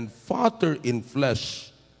fairer and fatter in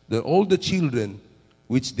flesh than all the children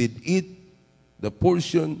which did eat the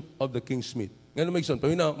portion of the king's meat. Nga naman, Ikson,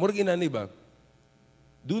 pamina, murag inani ba?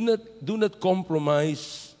 Do not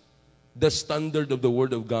compromise the standard of the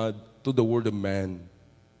Word of God to the Word of man.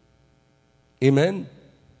 Amen?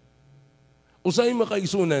 Usay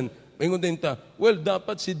makaisunan, mayngon din ta, well,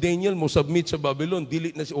 dapat si Daniel mo submit sa Babylon,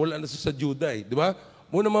 dili na wala na sa Judah, di ba?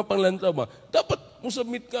 Muna mga panglantaw ba? Dapat mo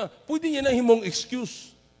submit ka. Pwede niya na himong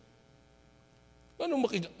excuse. Ano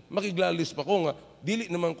makiglalis pa ko nga, dili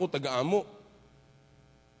naman ko taga-amo.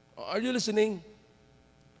 Are you listening?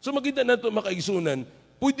 So makita na ito makaisunan,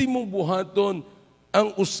 pwede mong buhaton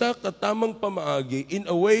ang usa ka tamang pamaagi in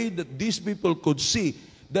a way that these people could see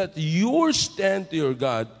that your stand to your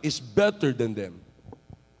God is better than them.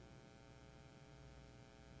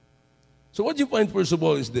 So what you find first of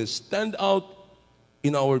all is this, stand out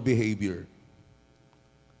in our behavior.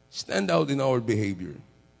 Stand out in our behavior.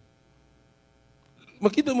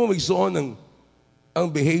 Makita mo magsuon ang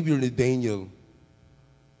behavior ni Daniel.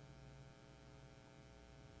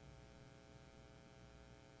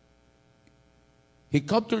 He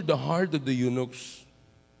captured the heart of the eunuchs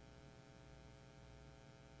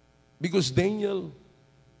because Daniel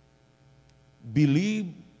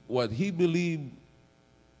believed what he believed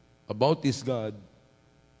about his God,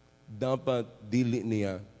 dapat dili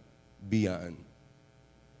niya biyaan.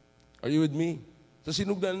 Are you with me? Sa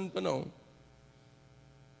sinugdan pa no?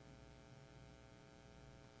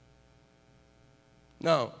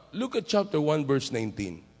 Now, look at chapter 1, verse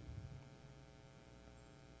 19.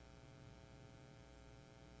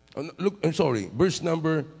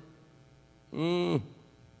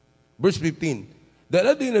 Verse 15. That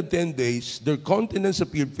at the end of 10 days, their countenance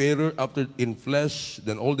appeared fairer after in flesh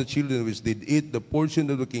than all the children which did eat the portion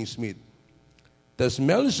of the king's meat. Thus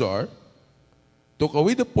Melzar took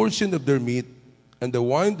away the portion of their meat and the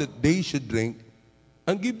wine that they should drink,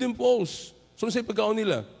 and give them pulse. So, sa pagkaon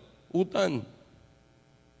nila? Utan.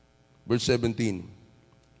 Verse 17.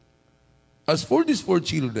 As for these 4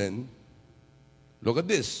 children, look at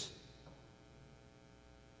this.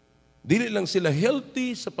 Dili lang sila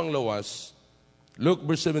healthy sa panglawas. Look,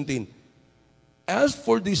 verse 17. As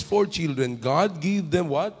for these 4 children, God gave them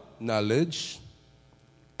what? Knowledge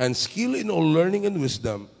and skill in all learning and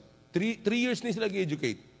wisdom. 3 years ni sila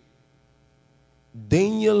gi-educate.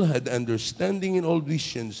 Daniel had understanding in all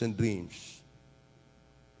visions and dreams.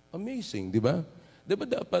 Amazing, di ba? Di ba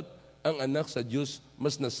dapat ang anak sa Diyos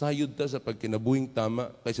mas nasayod ta sa pagkinabuhing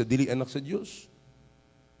tama kaysa dili anak sa Diyos?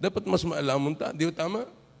 Dapat mas maalamon ta, di ba tama?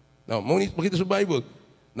 Now, makita sa Bible.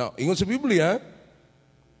 Now, ingon sa Biblia,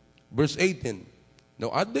 verse 18. Now,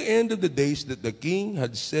 at the end of the days that the king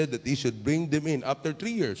had said that he should bring them in after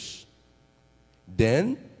 3 years,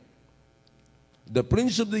 then the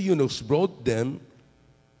prince of the eunuchs brought them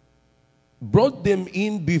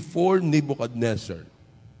in before Nebuchadnezzar.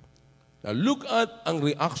 Now, look at ang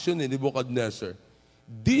reaction ni Nebuchadnezzar.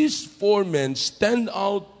 These 4 men stand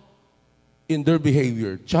out in their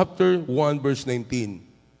behavior. Chapter 1, verse 19.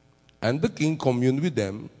 And the king communed with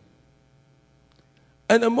them,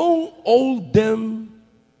 and among them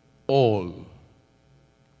all,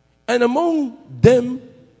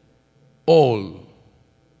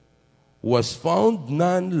 was found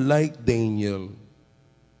none like Daniel,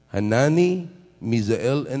 Hanani,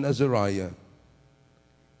 Misael, and Azariah.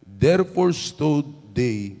 Therefore stood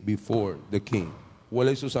they before the king.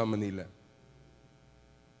 Walay susama nila.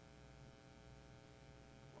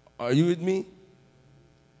 Are you with me?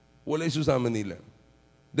 Walay susama nila.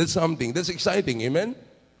 That's something. That's exciting. Amen?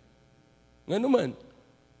 Nga naman,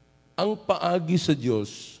 ang paagi sa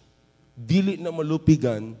Diyos, dili na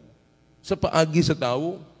malupigan sa paagi sa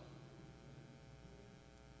tao.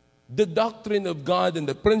 The doctrine of God and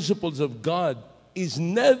the principles of God is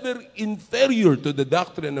never inferior to the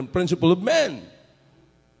doctrine and principle of man.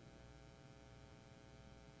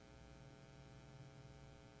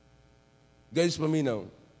 Guys, paminaw.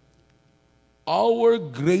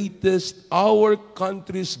 Our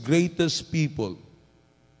country's greatest people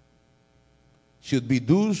should be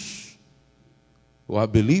those who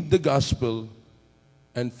have believed the gospel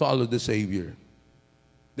and follow the Savior.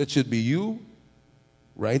 That should be you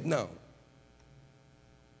right now.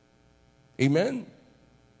 Amen?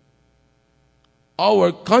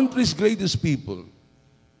 Our country's greatest people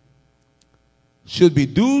should be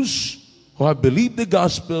those who have believed the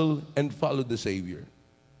gospel and followed the Savior.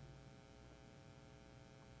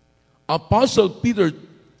 Apostle Peter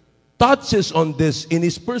touches on this in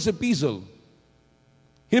his first epistle.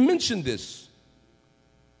 He mentioned this.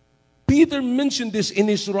 Peter mentioned this in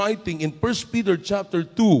his writing in 1 Peter chapter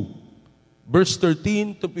 2, verse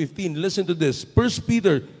 13 to 15. Listen to this. 1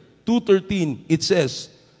 Peter 2:13, it says,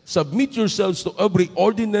 submit yourselves to every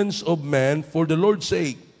ordinance of man for the Lord's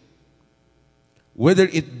sake,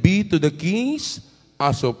 whether it be to the kings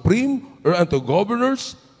as supreme or unto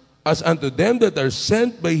governors, as unto them that are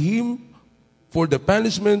sent by him for the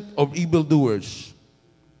punishment of evildoers,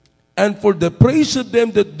 and for the praise of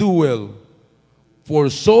them that do well.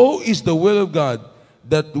 For so is the will of God,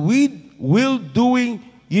 that with will doing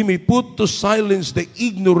ye may put to silence the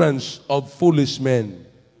ignorance of foolish men.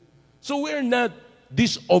 So we are not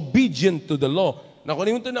disobedient to the law. Na kung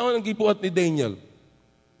yung tanawan ang gipuat ni Daniel,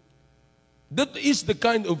 that is the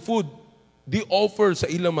kind of food they offer sa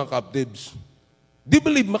ilang mga captives. They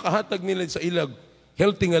believe makahatag nila sa ilang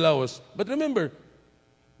healthy allowance. But remember,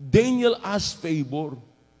 Daniel asked favor.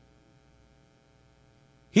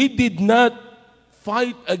 He did not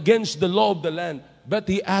fight against the law of the land, but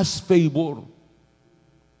he asked favor.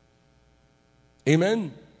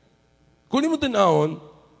 Amen? Kung mo tanawon,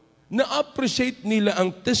 na-appreciate nila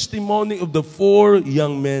ang testimony of the 4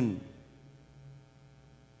 young men.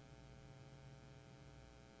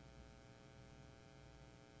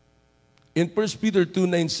 In 1 Peter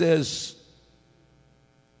 2:9 says,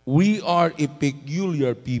 we are a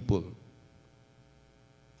peculiar people.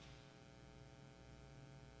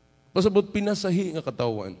 Pasabot pinasahi nga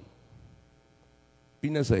katawan.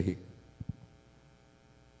 Pinasahi.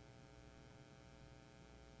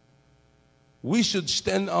 We should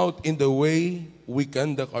stand out in the way we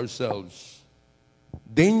conduct ourselves.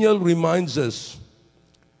 Daniel reminds us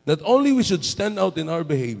that only we should stand out in our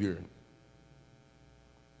behavior.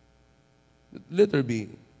 Letter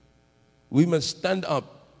B, we must stand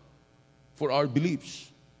up for our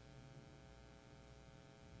beliefs.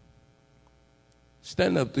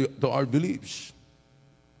 Stand up to our beliefs.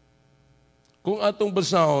 Kung atong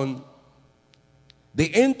basahon,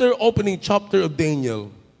 the opening chapter of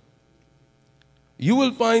Daniel, you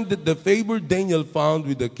will find that the favor Daniel found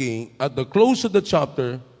with the king at the close of the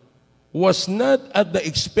chapter was not at the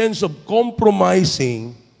expense of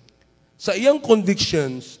compromising sa iyang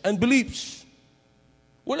convictions and beliefs.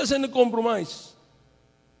 Wala siya nag-compromise.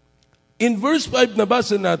 In verse 5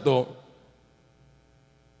 nabasa nato,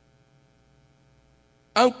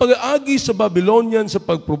 ang pag-aagi sa Babylonian sa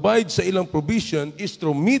pag-provide sa ilang provision is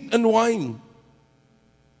through meat and wine.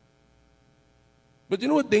 But you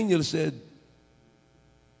know what Daniel said?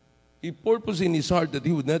 He purposed in his heart that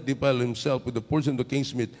he would not defile himself with the portion of the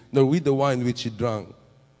king's meat, nor with the wine which he drank.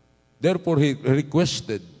 Therefore he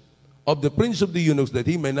requested of the prince of the eunuchs that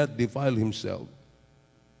he may not defile himself.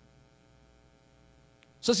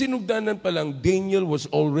 Sa sinugdanan pa lang, Daniel was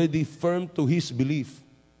already firm to his belief.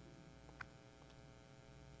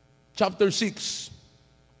 Chapter 6,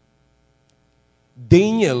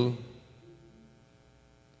 Daniel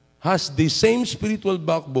has the same spiritual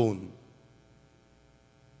backbone.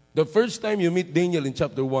 The first time you meet Daniel in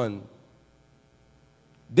chapter 1.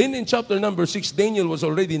 Then in chapter number 6, Daniel was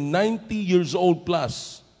already 90 years old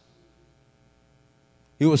plus.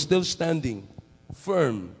 He was still standing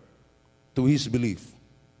firm to his belief.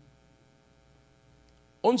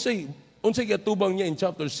 Unsay gatubang niya in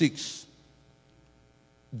chapter 6.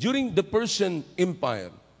 During the Persian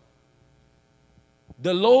Empire,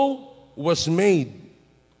 the law was made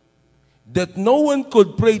that no one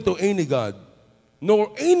could pray to any god,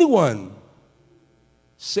 nor anyone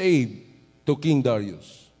save to King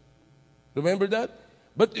Darius. Remember that?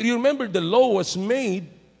 But you remember the law was made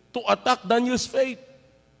to attack Daniel's faith.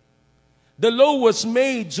 The law was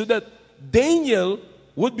made so that Daniel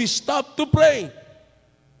would be stopped to pray.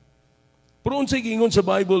 Pero unsay giingon sa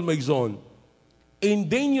Bible, Maigzon, in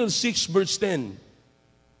Daniel 6 verse 10,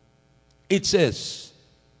 it says,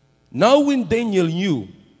 now when Daniel knew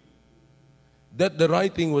that the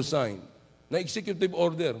writing was signed, na executive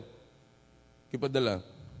order, kipadala,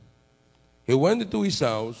 he went into his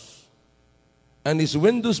house, and his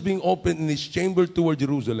windows being opened in his chamber toward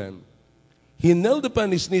Jerusalem, he knelt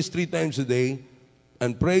upon his knees 3 times a day,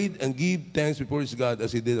 and prayed and gave thanks before his God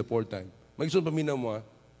as he did aforetime. Maigsoon paminaw mo,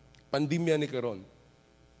 pandemya ni karon.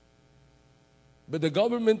 But the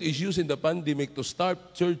government is using the pandemic to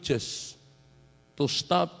stop churches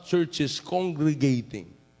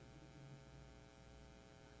congregating.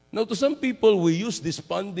 Now, to some people, we use this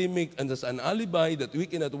pandemic and as an alibi that we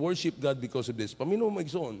cannot worship God because of this. Paminaw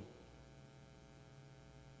Maigsoon.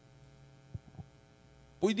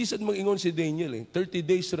 Pwede sad mag-ingon si Daniel 30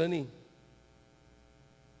 days ran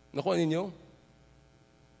Nakuha ninyo?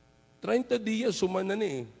 30 dias, suman na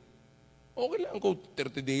Okay lang ko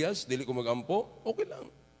 30 dias, dili ko magampo. Okay lang.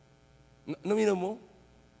 Namina mo?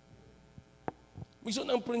 Maigsoon,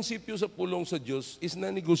 ang prinsipyo sa pulong sa Diyos is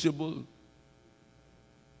non-negotiable.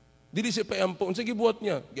 Dili siya payampo. Ang sige buhat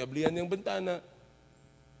niya, gablihan niyang bintana.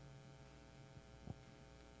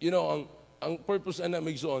 You know, ang purpose na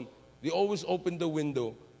Maigsoon, they always open the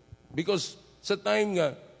window. Because sa time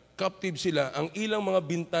nga, captive sila, ang ilang mga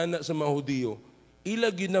bintana sa mga Hudiyo,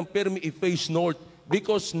 ilag yun ng permi i-face north.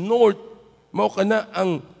 Because north, mao kana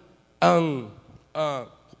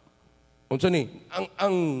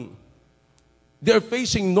they're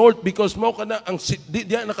facing north because mao kana ang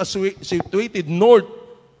diya naka-situated north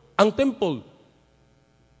ang temple.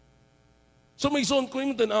 So may son ko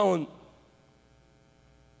yung tanawon,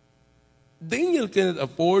 Daniel cannot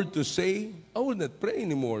afford to say, I will not pray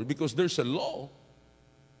anymore because there's a law.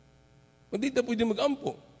 Hindi na pwede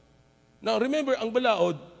mag-ampo. Now remember, ang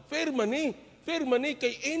balaod, fair money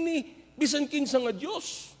kay any bisan kinsa nga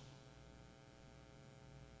Dios.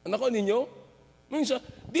 Anako ninyo? Minsan,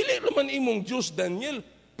 dili raman imong Dios Daniel,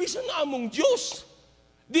 bisan nga among Dios.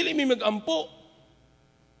 Dili mi mag-ampo.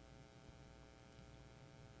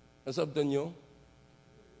 Nasabtan nyo?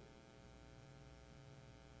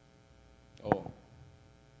 Oh.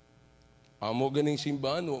 Amo ganing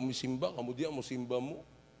simbahan, huwag mo simba, kamo diya mo simba mo.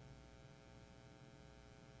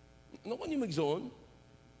 Ano ka niyo mag-zone?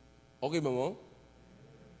 Okay ba mo?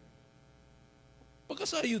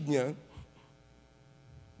 Pagkasayod niya,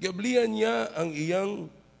 gablihan niya ang iyang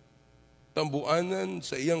tambuanan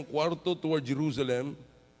sa iyang kwarto toward Jerusalem.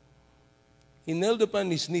 He knelt upon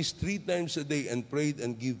his knees 3 times a day and prayed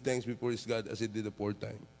and gave thanks before his God as he did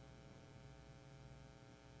aforetime.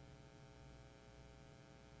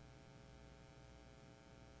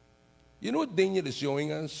 You know what Daniel is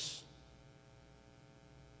showing us?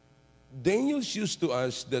 Daniel shows to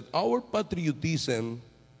us that our patriotism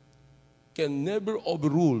can never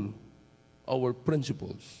overrule our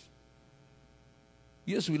principles.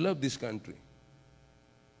 Yes, we love this country.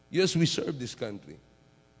 Yes, we serve this country.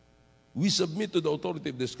 We submit to the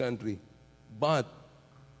authority of this country. But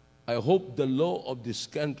I hope the law of this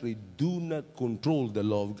country do not control the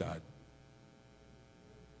law of God.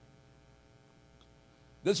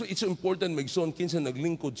 That's why it's important, Megson, kinsa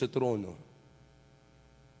naglingkod sa trono.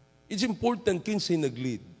 It's important kinsa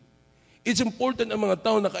naglead. It's important ang mga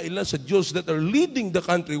tao na kaila sa Diyos that are leading the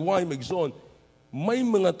country. Why, Megson? May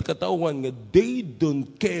mga katawan nga they don't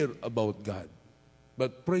care about God.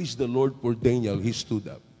 But praise the Lord for Daniel, he stood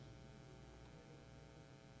up.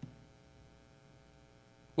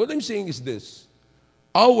 What I'm saying is this.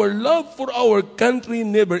 Our love for our country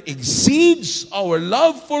never exceeds our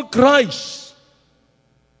love for Christ.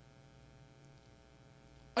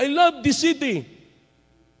 I love this city.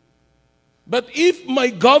 But if my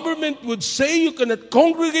government would say you cannot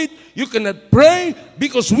congregate, you cannot pray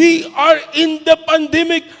because we are in the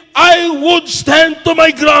pandemic, I would stand to my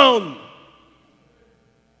ground.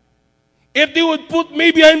 If they would put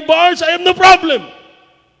me behind bars, I have no problem.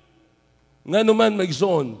 Nga naman,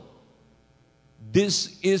 Megson,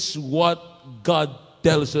 this is what God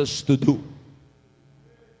tells us to do.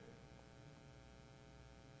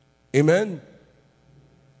 Amen?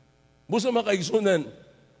 Busa makaigsunan,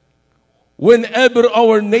 whenever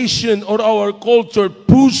our nation or our culture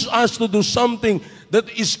pushes us to do something that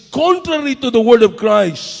is contrary to the Word of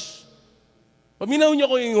Christ, paminaw niya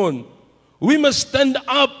ko ingon, we must stand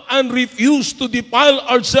up and refuse to defile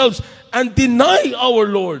ourselves and deny our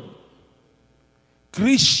Lord.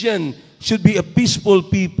 Christian should be a peaceful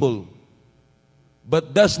people,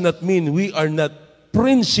 but does not mean we are not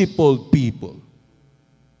principled people.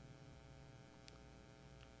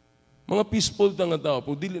 Mga peaceful nga tao,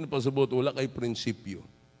 pag dili na pasabot, wala kay prinsipyo.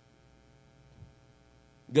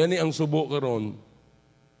 Gani ang subo karon,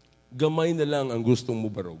 gamay na lang ang gustong mo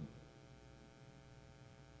barog.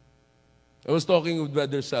 I was talking with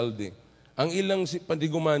Brother Saldi. Ang ilang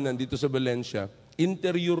pandigumanan dito sa Valencia,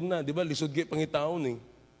 interior na, di ba? Lisod kay pangitaon eh.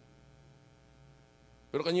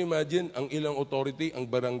 Pero can you imagine, ang ilang authority, ang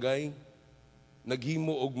barangay,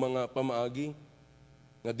 naghimo og mga pamaagi,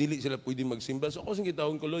 nga dili sila pwede magsimba. So kasi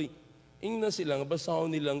kitawon ko, Loy, ingna sila, nga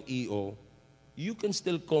basahon nilang EO, you can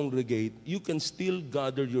still congregate, you can still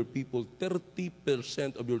gather your people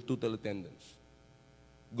 30% of your total attendance.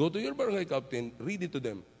 Go to your barangay captain, read it to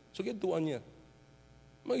them. So get tuan niya.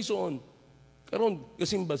 Maison, karon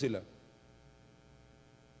kasimba sila.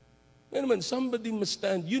 Ngayon naman, somebody must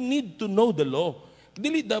stand. You need to know the law.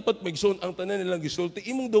 Dili dapat magson ang tanan nilang gisulti,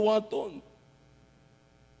 imong dawaton.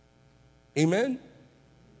 Amen?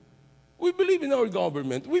 We believe in our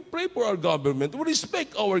government. We pray for our government. We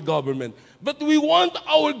respect our government. But we want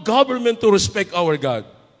our government to respect our God.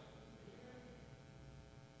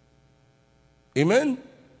 Amen?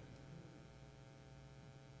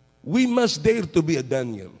 We must dare to be a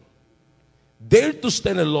Daniel. Dare to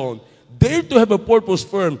stand alone. Dare to have a purpose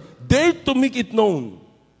firm. Dare to make it known.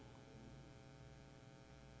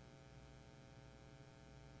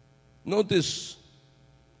 Notice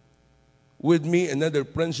with me another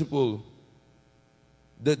principle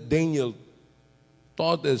that Daniel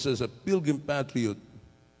taught us as a pilgrim patriot.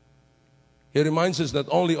 He reminds us not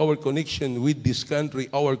only our connection with this country,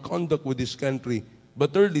 our conduct with this country,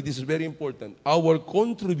 but thirdly, this is very important, our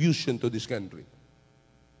contribution to this country.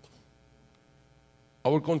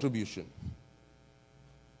 Our contribution.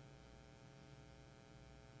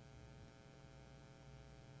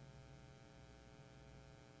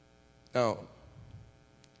 Now,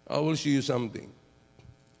 I will show you something.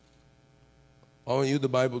 I want you, the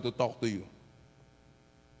Bible, to talk to you.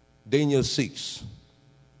 Daniel 6.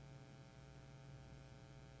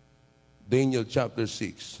 Daniel chapter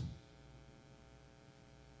 6.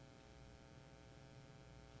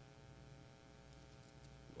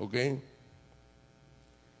 Okay?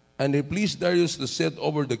 And it pleased Darius to set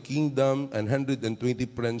over the kingdom 120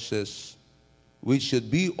 princes, which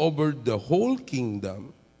should be over the whole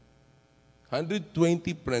kingdom.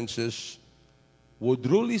 120 princes would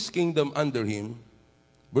rule his kingdom under him.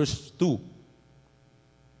 Verse 2.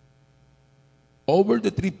 Over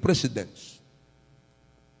the 3 presidents,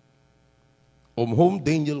 of whom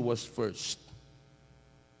Daniel was first,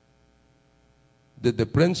 that the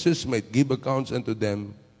princes might give accounts unto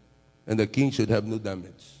them, and the king should have no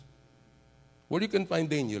damage. Where you can find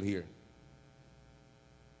Daniel here?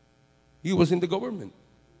 He was in the government.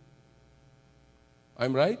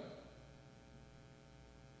 I'm right?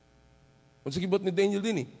 What's the kibot ni Daniel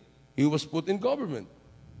din eh? He was put in government.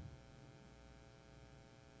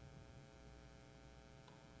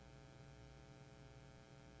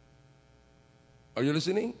 Are you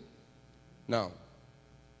listening? Now,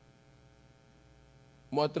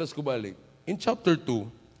 muatras ko balik. In chapter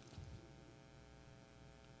 2,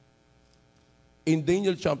 in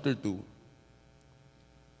Daniel chapter 2,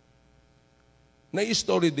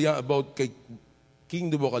 Na-story diya about kay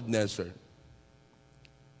King Nebuchadnezzar.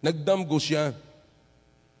 Nagdamgo siya.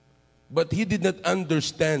 But he did not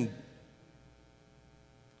understand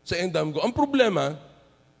sa iyang damgo. Ang problema,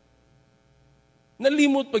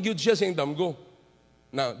 nalimot pag yun siya sa iyang damgo.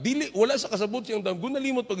 Na, wala sa kasabot siyang damgo,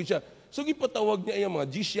 nalimot pag yun siya. So, ipatawag niya yung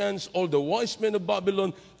mga Egyptians, all the wise men of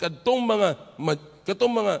Babylon, katong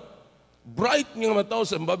mga bright nga mga tao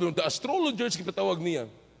sa Babylon, the astrologers, ipatawag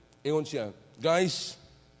niya. Ingon siya, guys,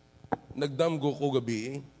 nagdamgo ko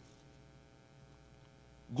gabi.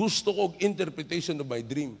 Gusto ko interpretation of my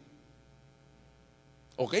dream.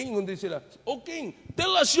 Okay, ingon din sila. Okay,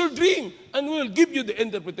 tell us your dream and we'll give you the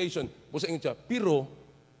interpretation. Busa ingon siya, pero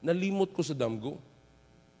nalimot ko sa damgo.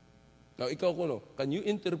 Now, ikaw ko, no? Can you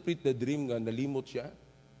interpret the dream nga nalimot siya?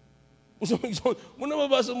 Muna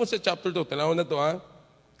mabasa mo sa chapter 2. Tanaw na to, ha?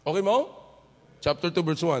 Okay mo? Chapter 2,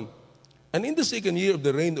 verse 1. And in the second year of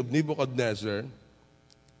the reign of Nebuchadnezzar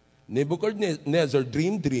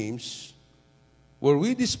dreamed dreams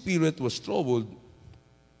wherewith his spirit was troubled,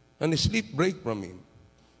 and his sleep brake from him.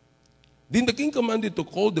 Then the king commanded to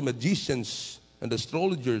call the magicians and the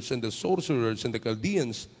astrologers and the sorcerers and the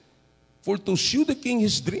Chaldeans for to shew the king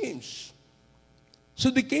his dreams. So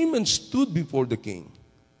they came and stood before the king.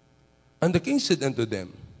 And the king said unto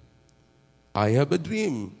them, I have a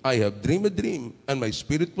dream. I have dreamed a dream, and my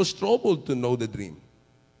spirit was troubled to know the dream.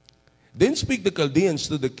 Then speak the Chaldeans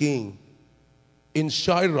to the king in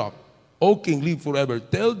Shirach, O king, live forever.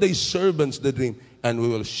 Tell thy servants the dream, and we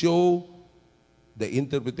will show the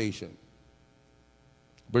interpretation.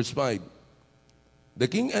 Verse 5. The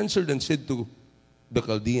king answered and said to the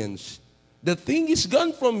Chaldeans, the thing is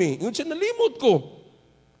gone from me. Yun siya, nalimot ko.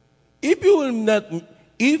 If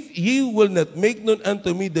ye will not make known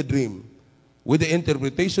unto me the dream, with the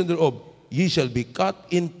interpretation thereof, ye shall be cut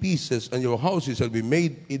in pieces, and your houses shall be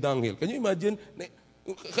made a dunghill. Can you imagine?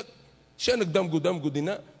 Siya nagdamgo-damgo din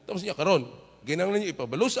na. Tapos niya, karon, ginanglan niya,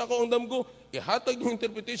 ipabalos ako ang damgo, ihatag yung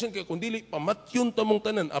interpretation, kaya kung dili, pamatyon tamong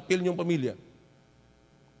tanan, apil niyong pamilya.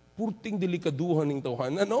 Purting delikaduhan ng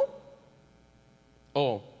tawhanan, no?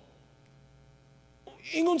 Oh.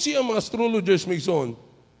 Ingon siya ang mga astrologers, Mason.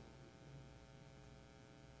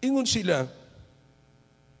 Ingon sila,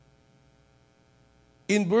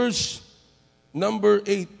 in verse number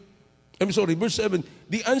 8, verse 7,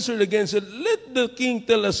 they answered again, said, let the king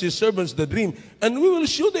tell us his servants the dream, and we will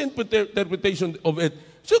show the interpretation of it.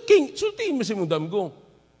 So king, sultiin mo si Mudamgo.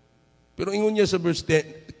 Pero ingon niya sa verse 8,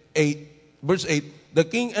 the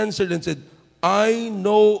king answered and said, I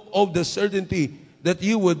know of the certainty that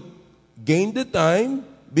you would gain the time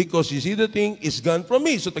because you see the thing is gone from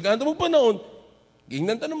me. So tagaan mo panahon,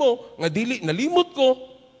 gingnan tanong mo, nga dili, nalimot ko,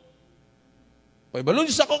 paibalon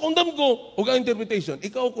sa kakundam ko, o ka interpretation,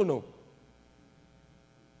 ikaw ko no.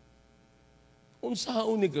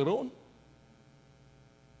 Unsaon ni karon?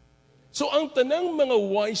 So ang tanang mga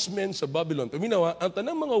wise men sa Babylon, paminawa, ang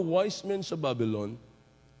tanang mga wise men sa Babylon,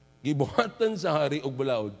 gibuhatan sa hari og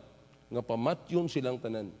balaod, nga pamatyon silang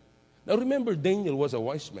tanan. Now remember, Daniel was a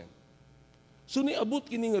wise man. So niabot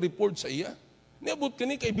kini nga report sa iya. Niabot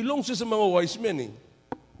kini kay bilong siya sa mga wise men eh.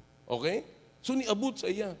 Okay? So niabot sa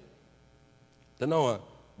iya. Tanawa,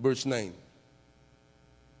 verse 9.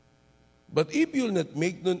 But if you'll not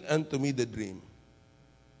make known unto me the dream,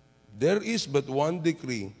 there is but one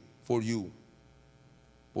decree for you.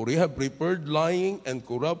 For you have prepared lying and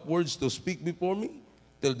corrupt words to speak before me,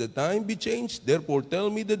 till the time be changed. Therefore tell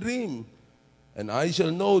me the dream, and I shall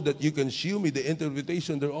know that you can shew me the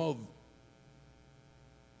interpretation thereof.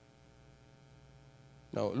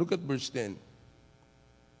 Now, look at verse 10.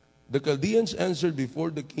 The Chaldeans answered before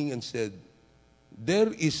the king and said,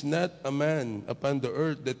 there is not a man upon the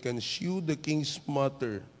earth that can shew the king's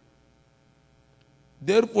matter.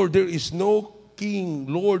 Therefore there is no king,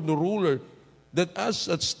 lord, nor ruler that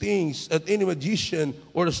asks such things at any magician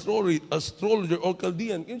or astrologer or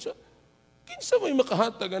Chaldean. Kinsa may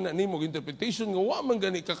makahatag na nimo interpretation nga wa man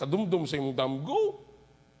gani kakadumdum sa imong damgo.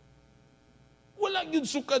 Wala gyud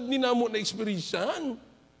sukad ni namo na eksperyensyahan.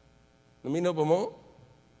 Naminaw pa mo?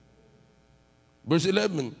 Verse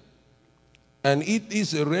 11. And it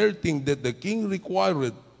is a rare thing that the king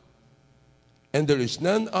requireth, and there is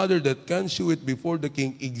none other that can shew it before the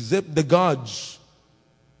king except the gods.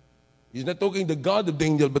 He's not talking the God of the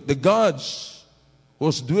angel, but the gods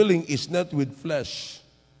whose dwelling is not with flesh.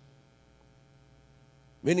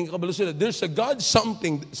 Meaning, there's a God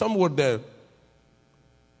somewhere there.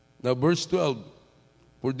 Now, verse 12.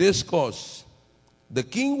 For this cause, the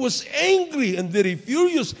king was angry and very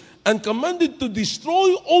furious and commanded to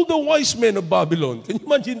destroy all the wise men of Babylon. Can you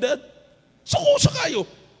imagine that? So, sa kayo.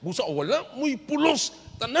 busa wala mo'y pulos,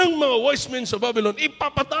 tanang mga wise men sa Babylon,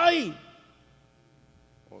 ipapatay.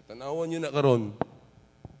 O, tanawan nyo na karon,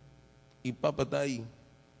 ipapatay.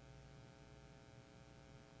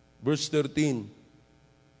 Verse 13,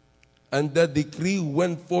 and the decree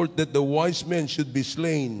went forth that the wise men should be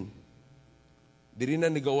slain. Diri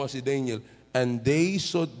na nigawa si Daniel. And they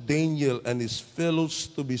sought Daniel and his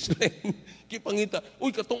fellows to be slain. Kipangita,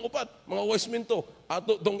 uy, katong upat, mga wise men to,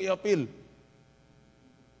 ato tong iapil.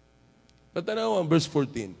 Patanawan, verse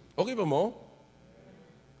 14. Okay pa mo?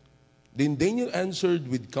 Then Daniel answered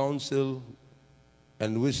with counsel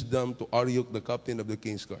and wisdom to Arioch, the captain of the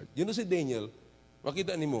king's guard. Yun na si Daniel,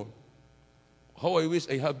 makita ni mo, how I wish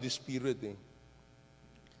I have this spirit eh.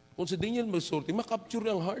 Kung si Daniel magsorti, makapture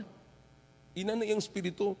ang heart. Ina na yung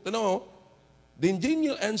spirito. Tanaw, then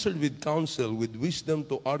Daniel answered with counsel, with wisdom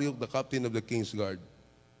to Arioch, the captain of the king's guard,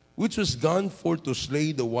 which was gone forth to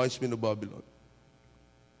slay the wise men of Babylon.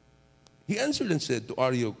 He answered and said to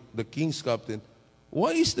Arioch, the king's captain,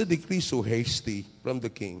 why is the decree so hasty from the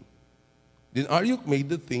king? Then Arioch made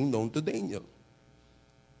the thing known to Daniel.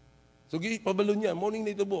 So, pabalo niya, morning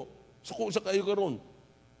na ito po. Suko sa kayo karon.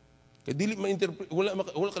 Kaya dili ma-interpret, wala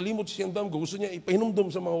kalimot siyang damgo. Gusto niya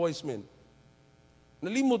ipahinumdum sa mga wise men.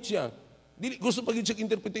 Nalimot siya. Dili, gusto pagin siya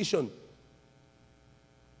interpretation.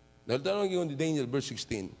 Dahil tanong yung ni Daniel, verse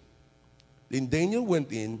 16. Then Daniel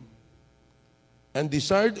went in and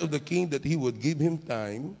desired of the king that he would give him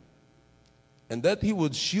time and that he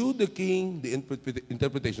would shew the king the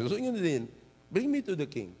interpretation. So yun din, bring me to the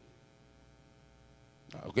king.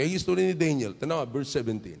 Okay, history ni Daniel. Tanawa, verse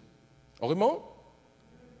 17. Okay mo?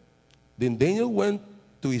 Then Daniel went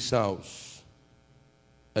to his house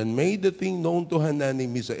and made the thing known to Hanani,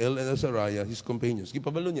 Misael, and Azariah, his companions.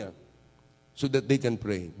 Gipabalo niya, so that they can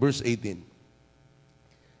pray. Verse 18.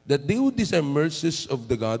 That they would desire mercies of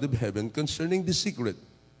the God of heaven concerning the secret,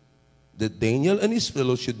 that Daniel and his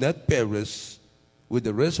fellows should not perish with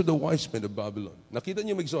the rest of the wise men of Babylon. Nakita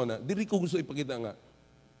niyo, Migsona, diri ko gusto ipakita nga,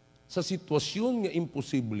 sa sitwasyon nga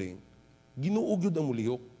imposible, ginuugyod ang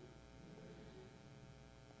mulihok.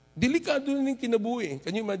 Delikado na yung kinabuhi.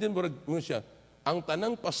 Can you imagine, mo siya, ang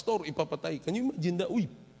tanang pastor ipapatay. Can you imagine na, uy,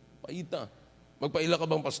 paita. Magpaila ka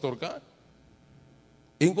bang pastor ka?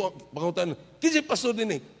 Yung ko, pakutan, kasi pastor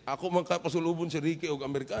din eh. Ako man kapasulubon si Ricky o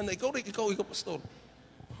Amerikana, ikaw pastor.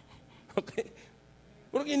 Okay?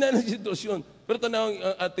 Pero kinana sitwasyon. Pero tanaw ang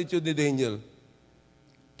attitude ni Daniel.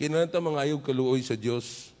 Kinanta mga ayog kaluoy sa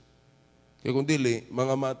Diyos. Kaya kung dili,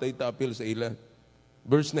 mga matay tapil sa ila.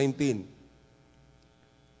 Verse 19.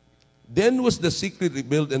 Then was the secret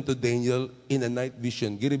revealed unto Daniel in a night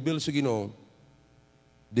vision. Gireveal sa Ginoo.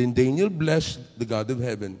 Then Daniel blessed the God of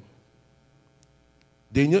heaven.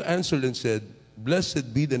 Daniel answered and said,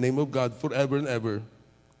 blessed be the name of God forever and ever,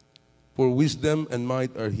 for wisdom and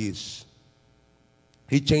might are His.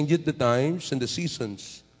 He changeth the times and the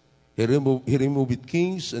seasons. He removed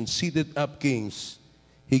kings and seated up kings.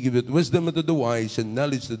 He giveth wisdom unto the wise and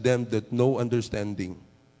knowledge to them that know understanding.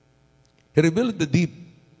 He revealeth the deep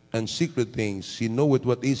and secret things. He knoweth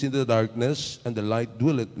what is in the darkness, and the light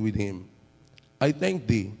dwelleth with him. I thank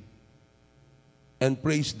thee and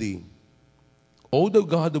praise thee, O thou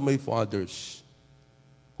God of my fathers,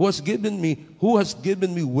 who hast given me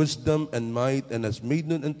wisdom and might, and hast made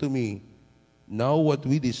known unto me now what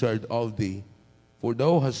we desired of thee, for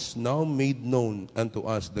thou hast now made known unto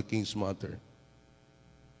us the king's matter.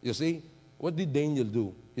 You see, what did Daniel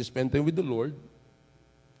do? He spent time with the Lord.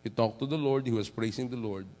 He talked to the Lord. He was praising the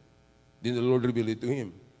Lord. Then the Lord revealed it to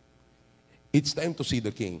him. It's time to see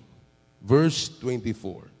the king. Verse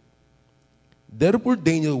 24. Therefore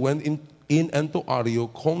Daniel went in unto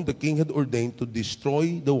Arioch, whom the king had ordained to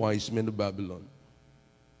destroy the wise men of Babylon.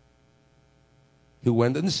 He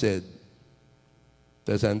went and said,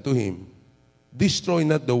 thus unto him, destroy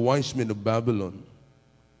not the wise men of Babylon.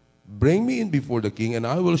 Bring me in before the king, and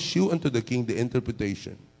I will shew unto the king the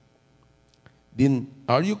interpretation. Then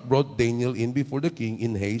Arioch brought Daniel in before the king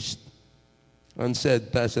in haste, and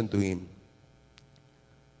said thus unto him,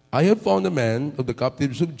 I have found a man of the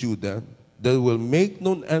captives of Judah that will make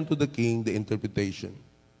known unto the king the interpretation.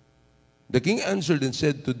 The king answered and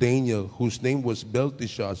said to Daniel, whose name was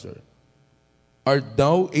Belteshazzar, art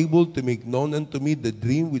thou able to make known unto me the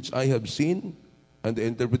dream which I have seen, and the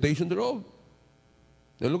interpretation thereof?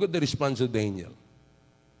 Now look at the response of Daniel.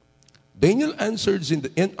 Daniel answered in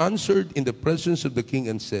the presence of the king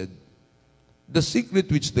and said, the secret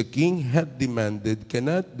which the king hath demanded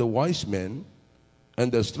cannot the wise men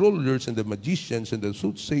and the astrologers and the magicians and the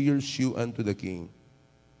soothsayers shew unto the king.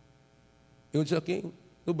 Yun sa king,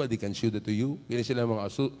 nobody can shew that to you. Kaya sila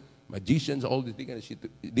mga magicians, all the things,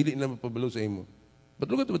 dili na mapabalo sa imo. But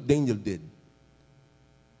look at what Daniel did.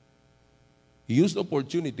 He used the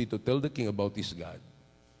opportunity to tell the king about his God.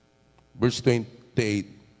 Verse 28,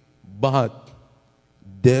 but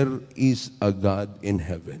there is a God in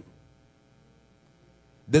heaven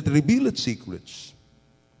that revealeth secrets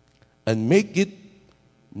and make it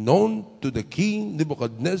known to the king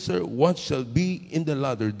Nebuchadnezzar what shall be in the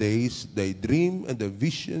latter days, thy dream and the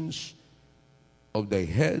visions of thy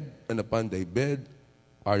head and upon thy bed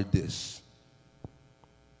are this.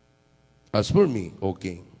 As for me, O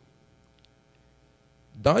king,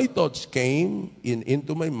 thy thoughts came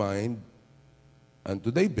into my mind, and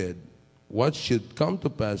to thy bed, what should come to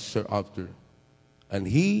pass hereafter. And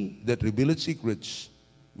he that revealeth secrets,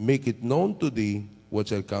 make it known to thee what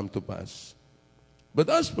shall come to pass. But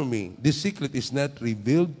as for me, this secret is not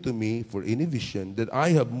revealed to me for any vision, that I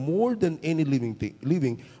have more than any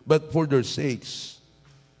living, but for their sakes,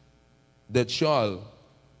 that shall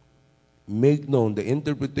make known the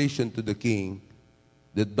interpretation to the king,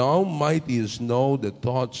 that thou mightest know the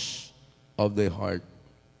thoughts of thy heart.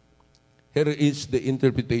 Here is the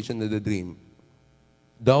interpretation of the dream.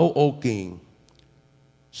 Thou, O king,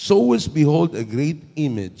 sawest behold a great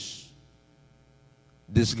image.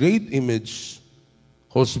 This great image,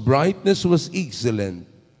 whose brightness was excellent,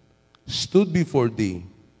 stood before thee,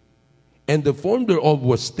 and the form thereof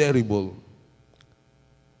was terrible.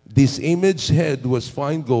 This image's head was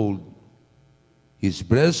fine gold, his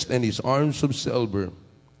breast and his arms of silver,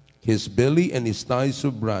 his belly and his thighs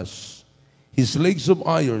of brass, his legs of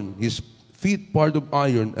iron, his feet part of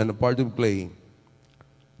iron and a part of clay.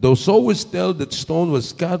 Thou sawest tell that stone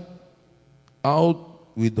was cut out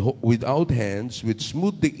without hands, which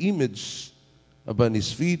smote the image upon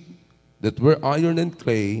his feet that were iron and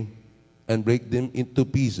clay, and break them into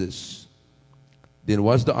pieces. Then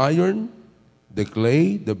was the iron, the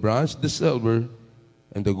clay, the brass, the silver,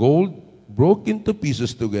 and the gold broke into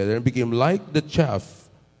pieces together, and became like the chaff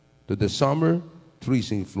to the summer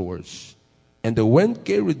threshing floors. And the wind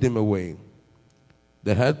carried them away,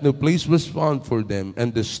 that had no place was found for them.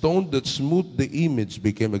 And the stone that smote the image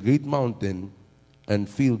became a great mountain, and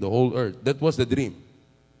filled the whole earth. That was the dream.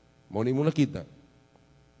 Muna mo nakita.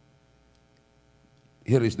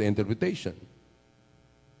 Here is the interpretation.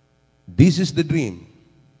 This is the dream,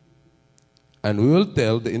 and we will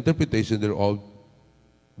tell the interpretation thereof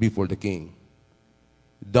before the king.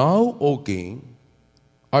 Thou, O king,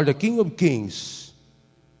 art the King of kings,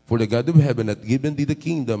 for the God of heaven hath given thee the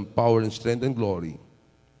kingdom, power, and strength, and glory.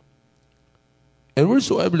 And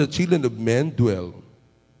wheresoever the children of men dwell,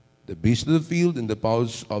 the beasts of the field and the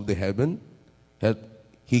fowls of the heaven hath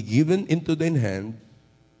he given into thine hand,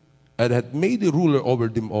 and hath made thee ruler over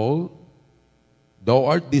them all. Thou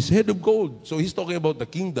art this head of gold. So he's talking about the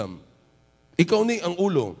kingdom. Ikaw ni ang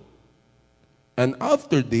ulo. And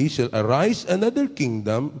after thee shall arise another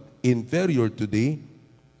kingdom inferior to thee,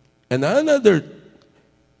 and another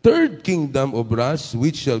third kingdom of brass,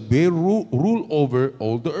 which shall bear rule over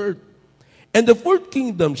all the earth. And the fourth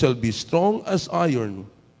kingdom shall be strong as iron,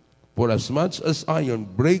 for as much as iron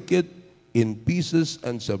breaketh in pieces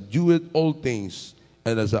and subdueth all things,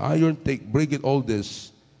 and as the iron breaketh all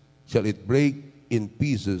this, shall it break in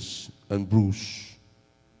pieces and bruise.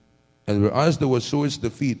 And whereas thou sowest the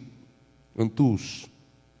feet and tools,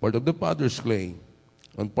 part of the potter's clay,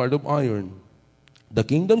 and part of iron, the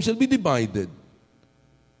kingdom shall be divided,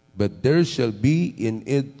 but there shall be in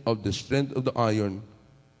it of the strength of the iron,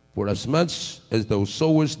 for as much as thou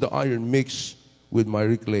sowest the iron mixed with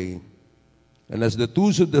miry clay. And as the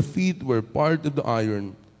tools of the feet were part of the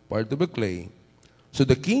iron, part of the clay, so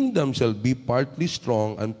the kingdom shall be partly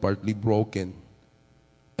strong and partly broken.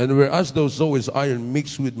 And whereas thou sowest iron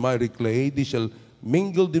mixed with miry clay, they shall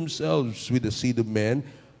mingle themselves with the seed of men,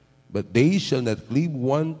 but they shall not cleave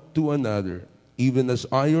one to another, even as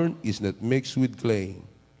iron is not mixed with clay.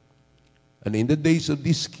 And in the days of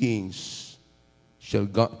these kings shall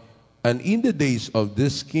God, and in the days of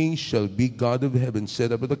this king shall be God of heaven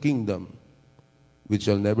set up a kingdom, which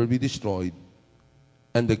shall never be destroyed.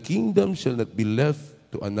 And the kingdom shall not be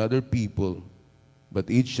left to another people, but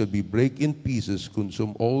it shall be break in pieces,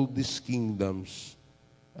 consume all these kingdoms,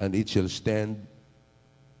 and it shall stand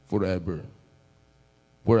forever.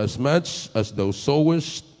 For as much as thou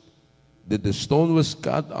sawest that the stone was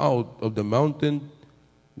cut out of the mountain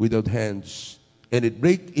without hands, and it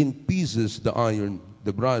brake in pieces the iron,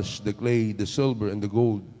 the brass, the clay, the silver, and the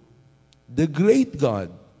gold, the great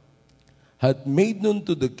God hath made known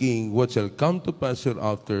to the king what shall come to pass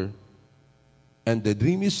hereafter, and the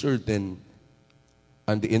dream is certain,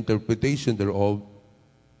 and the interpretation thereof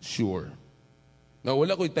sure. Now,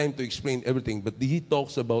 wala ko time to explain everything, but he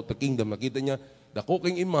talks about the kingdom. Nakita niya, dako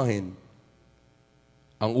king imahen.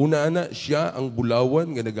 Ang una ana, siya ang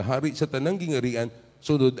bulawan nga nagahari sa tanang gingharian,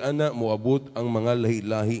 sunod ana moabot ang mga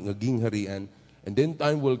lahi-lahi nga gingharian. And then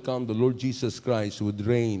time will come, the Lord Jesus Christ would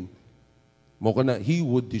reign. Mo kana, He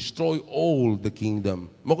would destroy all the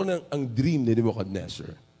kingdom. Mo kana ang dream ni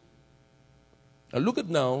Nebuchadnezzar. Now look at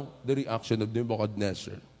now the reaction of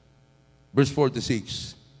Nebuchadnezzar. Verse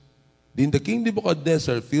 46. Then the king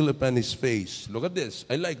Nebuchadnezzar fell upon his face. Look at this.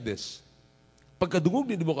 I like this. Pagkadungog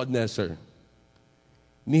ni Nebuchadnezzar,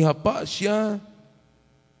 nihapa siya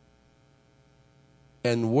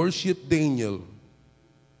and worshiped Daniel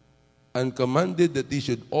and commanded that he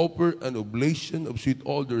should offer an oblation of sweet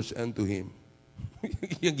odors unto him.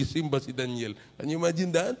 Yung gisimba si Daniel. Can you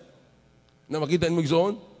imagine that? Na makita mo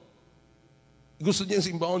yung gusto niya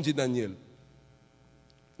simbaon si Daniel.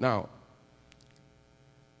 Now,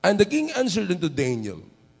 and the king answered unto Daniel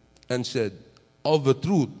and said, of a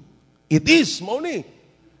truth, it is, Moni,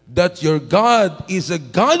 that your God is a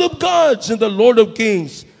God of gods and the Lord of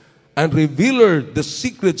kings, and revealer the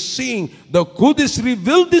secret, saying, thou couldst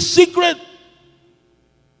reveal this secret.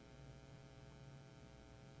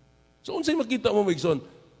 So, unsay makita mo, Migson?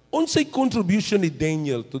 Unsay contribution ni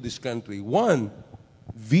Daniel to this country? One,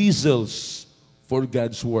 vessels for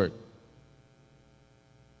God's work.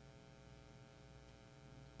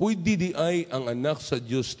 Pwede di ay ang anak sa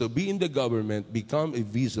Diyos to be in the government, become a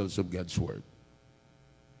vessels of God's work.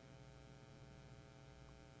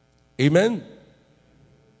 Amen?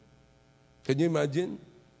 Can you imagine?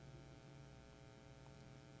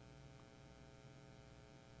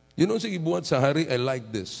 You know, sa ibuhat sa hari, I like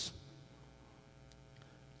this.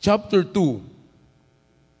 Chapter 2.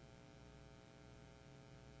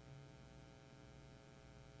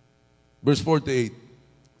 Verse 48.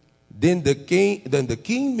 Then the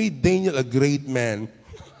king made Daniel a great man.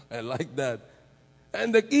 I like that.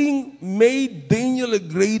 And the king made Daniel a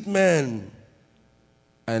great man.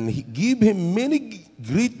 And he gave him many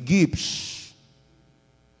great gifts.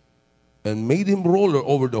 And made him ruler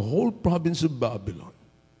over the whole province of Babylon.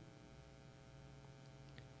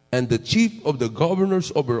 And the chief of the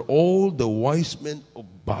governors over all the wise men of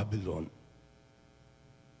Babylon.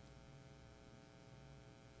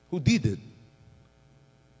 Who did it?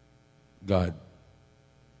 God.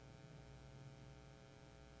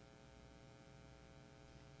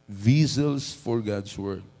 Vessels for God's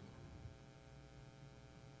word.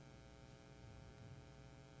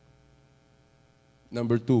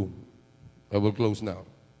 Number 2, I will close now.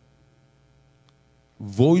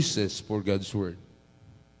 Voices for God's word.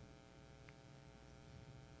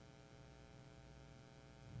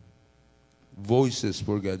 Voices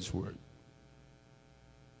for God's word.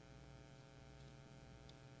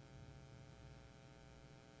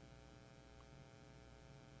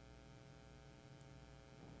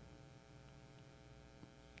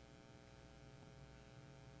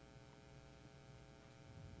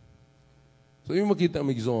 So yung makita ang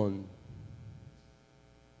Migzon,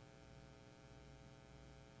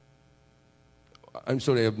 I'm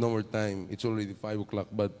sorry, I have no more time. It's already 5 o'clock,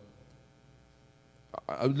 but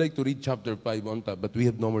I would like to read chapter 5 on top, but we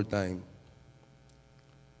have no more time.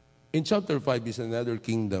 In chapter 5 is another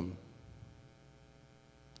kingdom.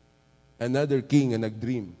 Another king and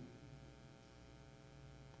nag-dream.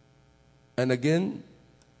 And again,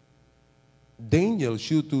 Daniel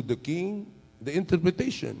showed to the king the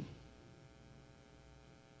interpretation.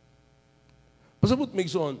 Pasabot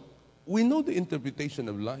Migson, we know the interpretation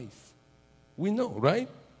of life. We know, right?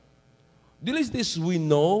 Is this we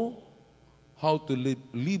know how to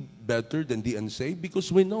live better than the unsaved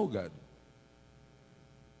because we know God.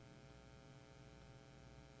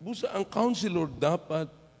 Busa ang counselor dapat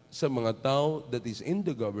sa mga tao that is in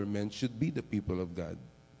the government should be the people of God.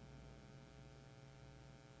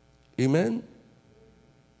 Amen?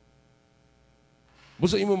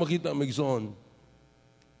 Busa imo makita Migson,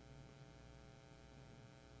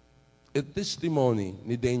 a testimony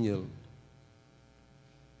ni Daniel.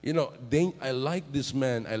 You know, I like this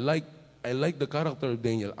man. I like the character of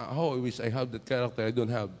Daniel. How I wish I have that character. I don't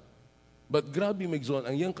have. But grabe Migson,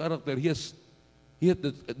 ang young character, he had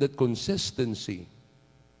that consistency.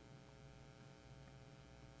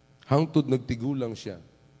 Hangtod nagtigulang siya.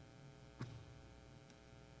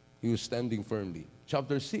 He was standing firmly.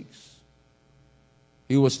 Chapter 6.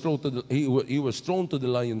 He was thrown to the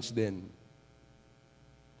lion's den.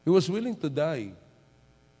 He was willing to die.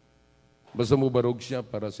 Basta mubarog siya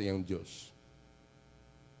para sa iyang Diyos.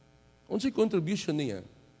 Unsay contribution niya?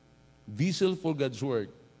 Vessel for God's word.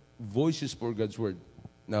 Voices for God's word.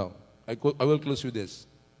 Now, I will close with this.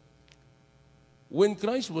 When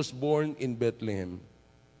Christ was born in Bethlehem,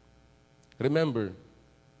 remember,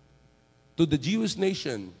 to the Jewish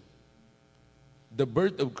nation, the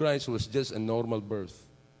birth of Christ was just a normal birth.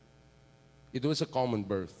 It was a common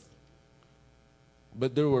birth.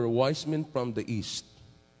 But there were wise men from the east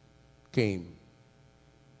came,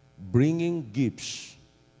 bringing gifts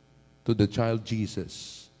to the child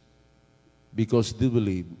Jesus because they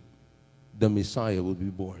believed the Messiah would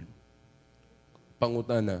be born.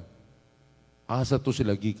 Pangutana, asa to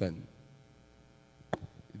sila gikan?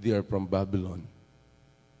 They are from Babylon.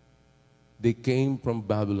 They came from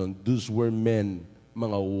Babylon. Those were men,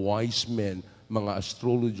 mga wise men, mga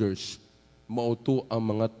astrologers. Mauto ang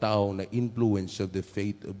mga tao na influence of the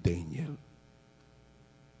faith of Daniel.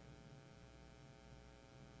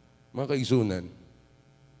 Mga kaigsunan,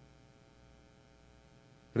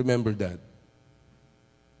 remember that.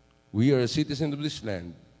 We are a citizen of this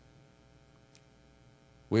land.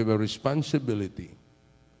 We have a responsibility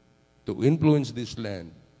to influence this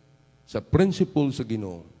land sa principles sa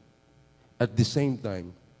Ginoo. At the same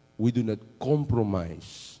time, we do not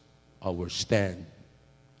compromise our stand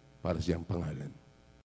para sa iyang pangalan.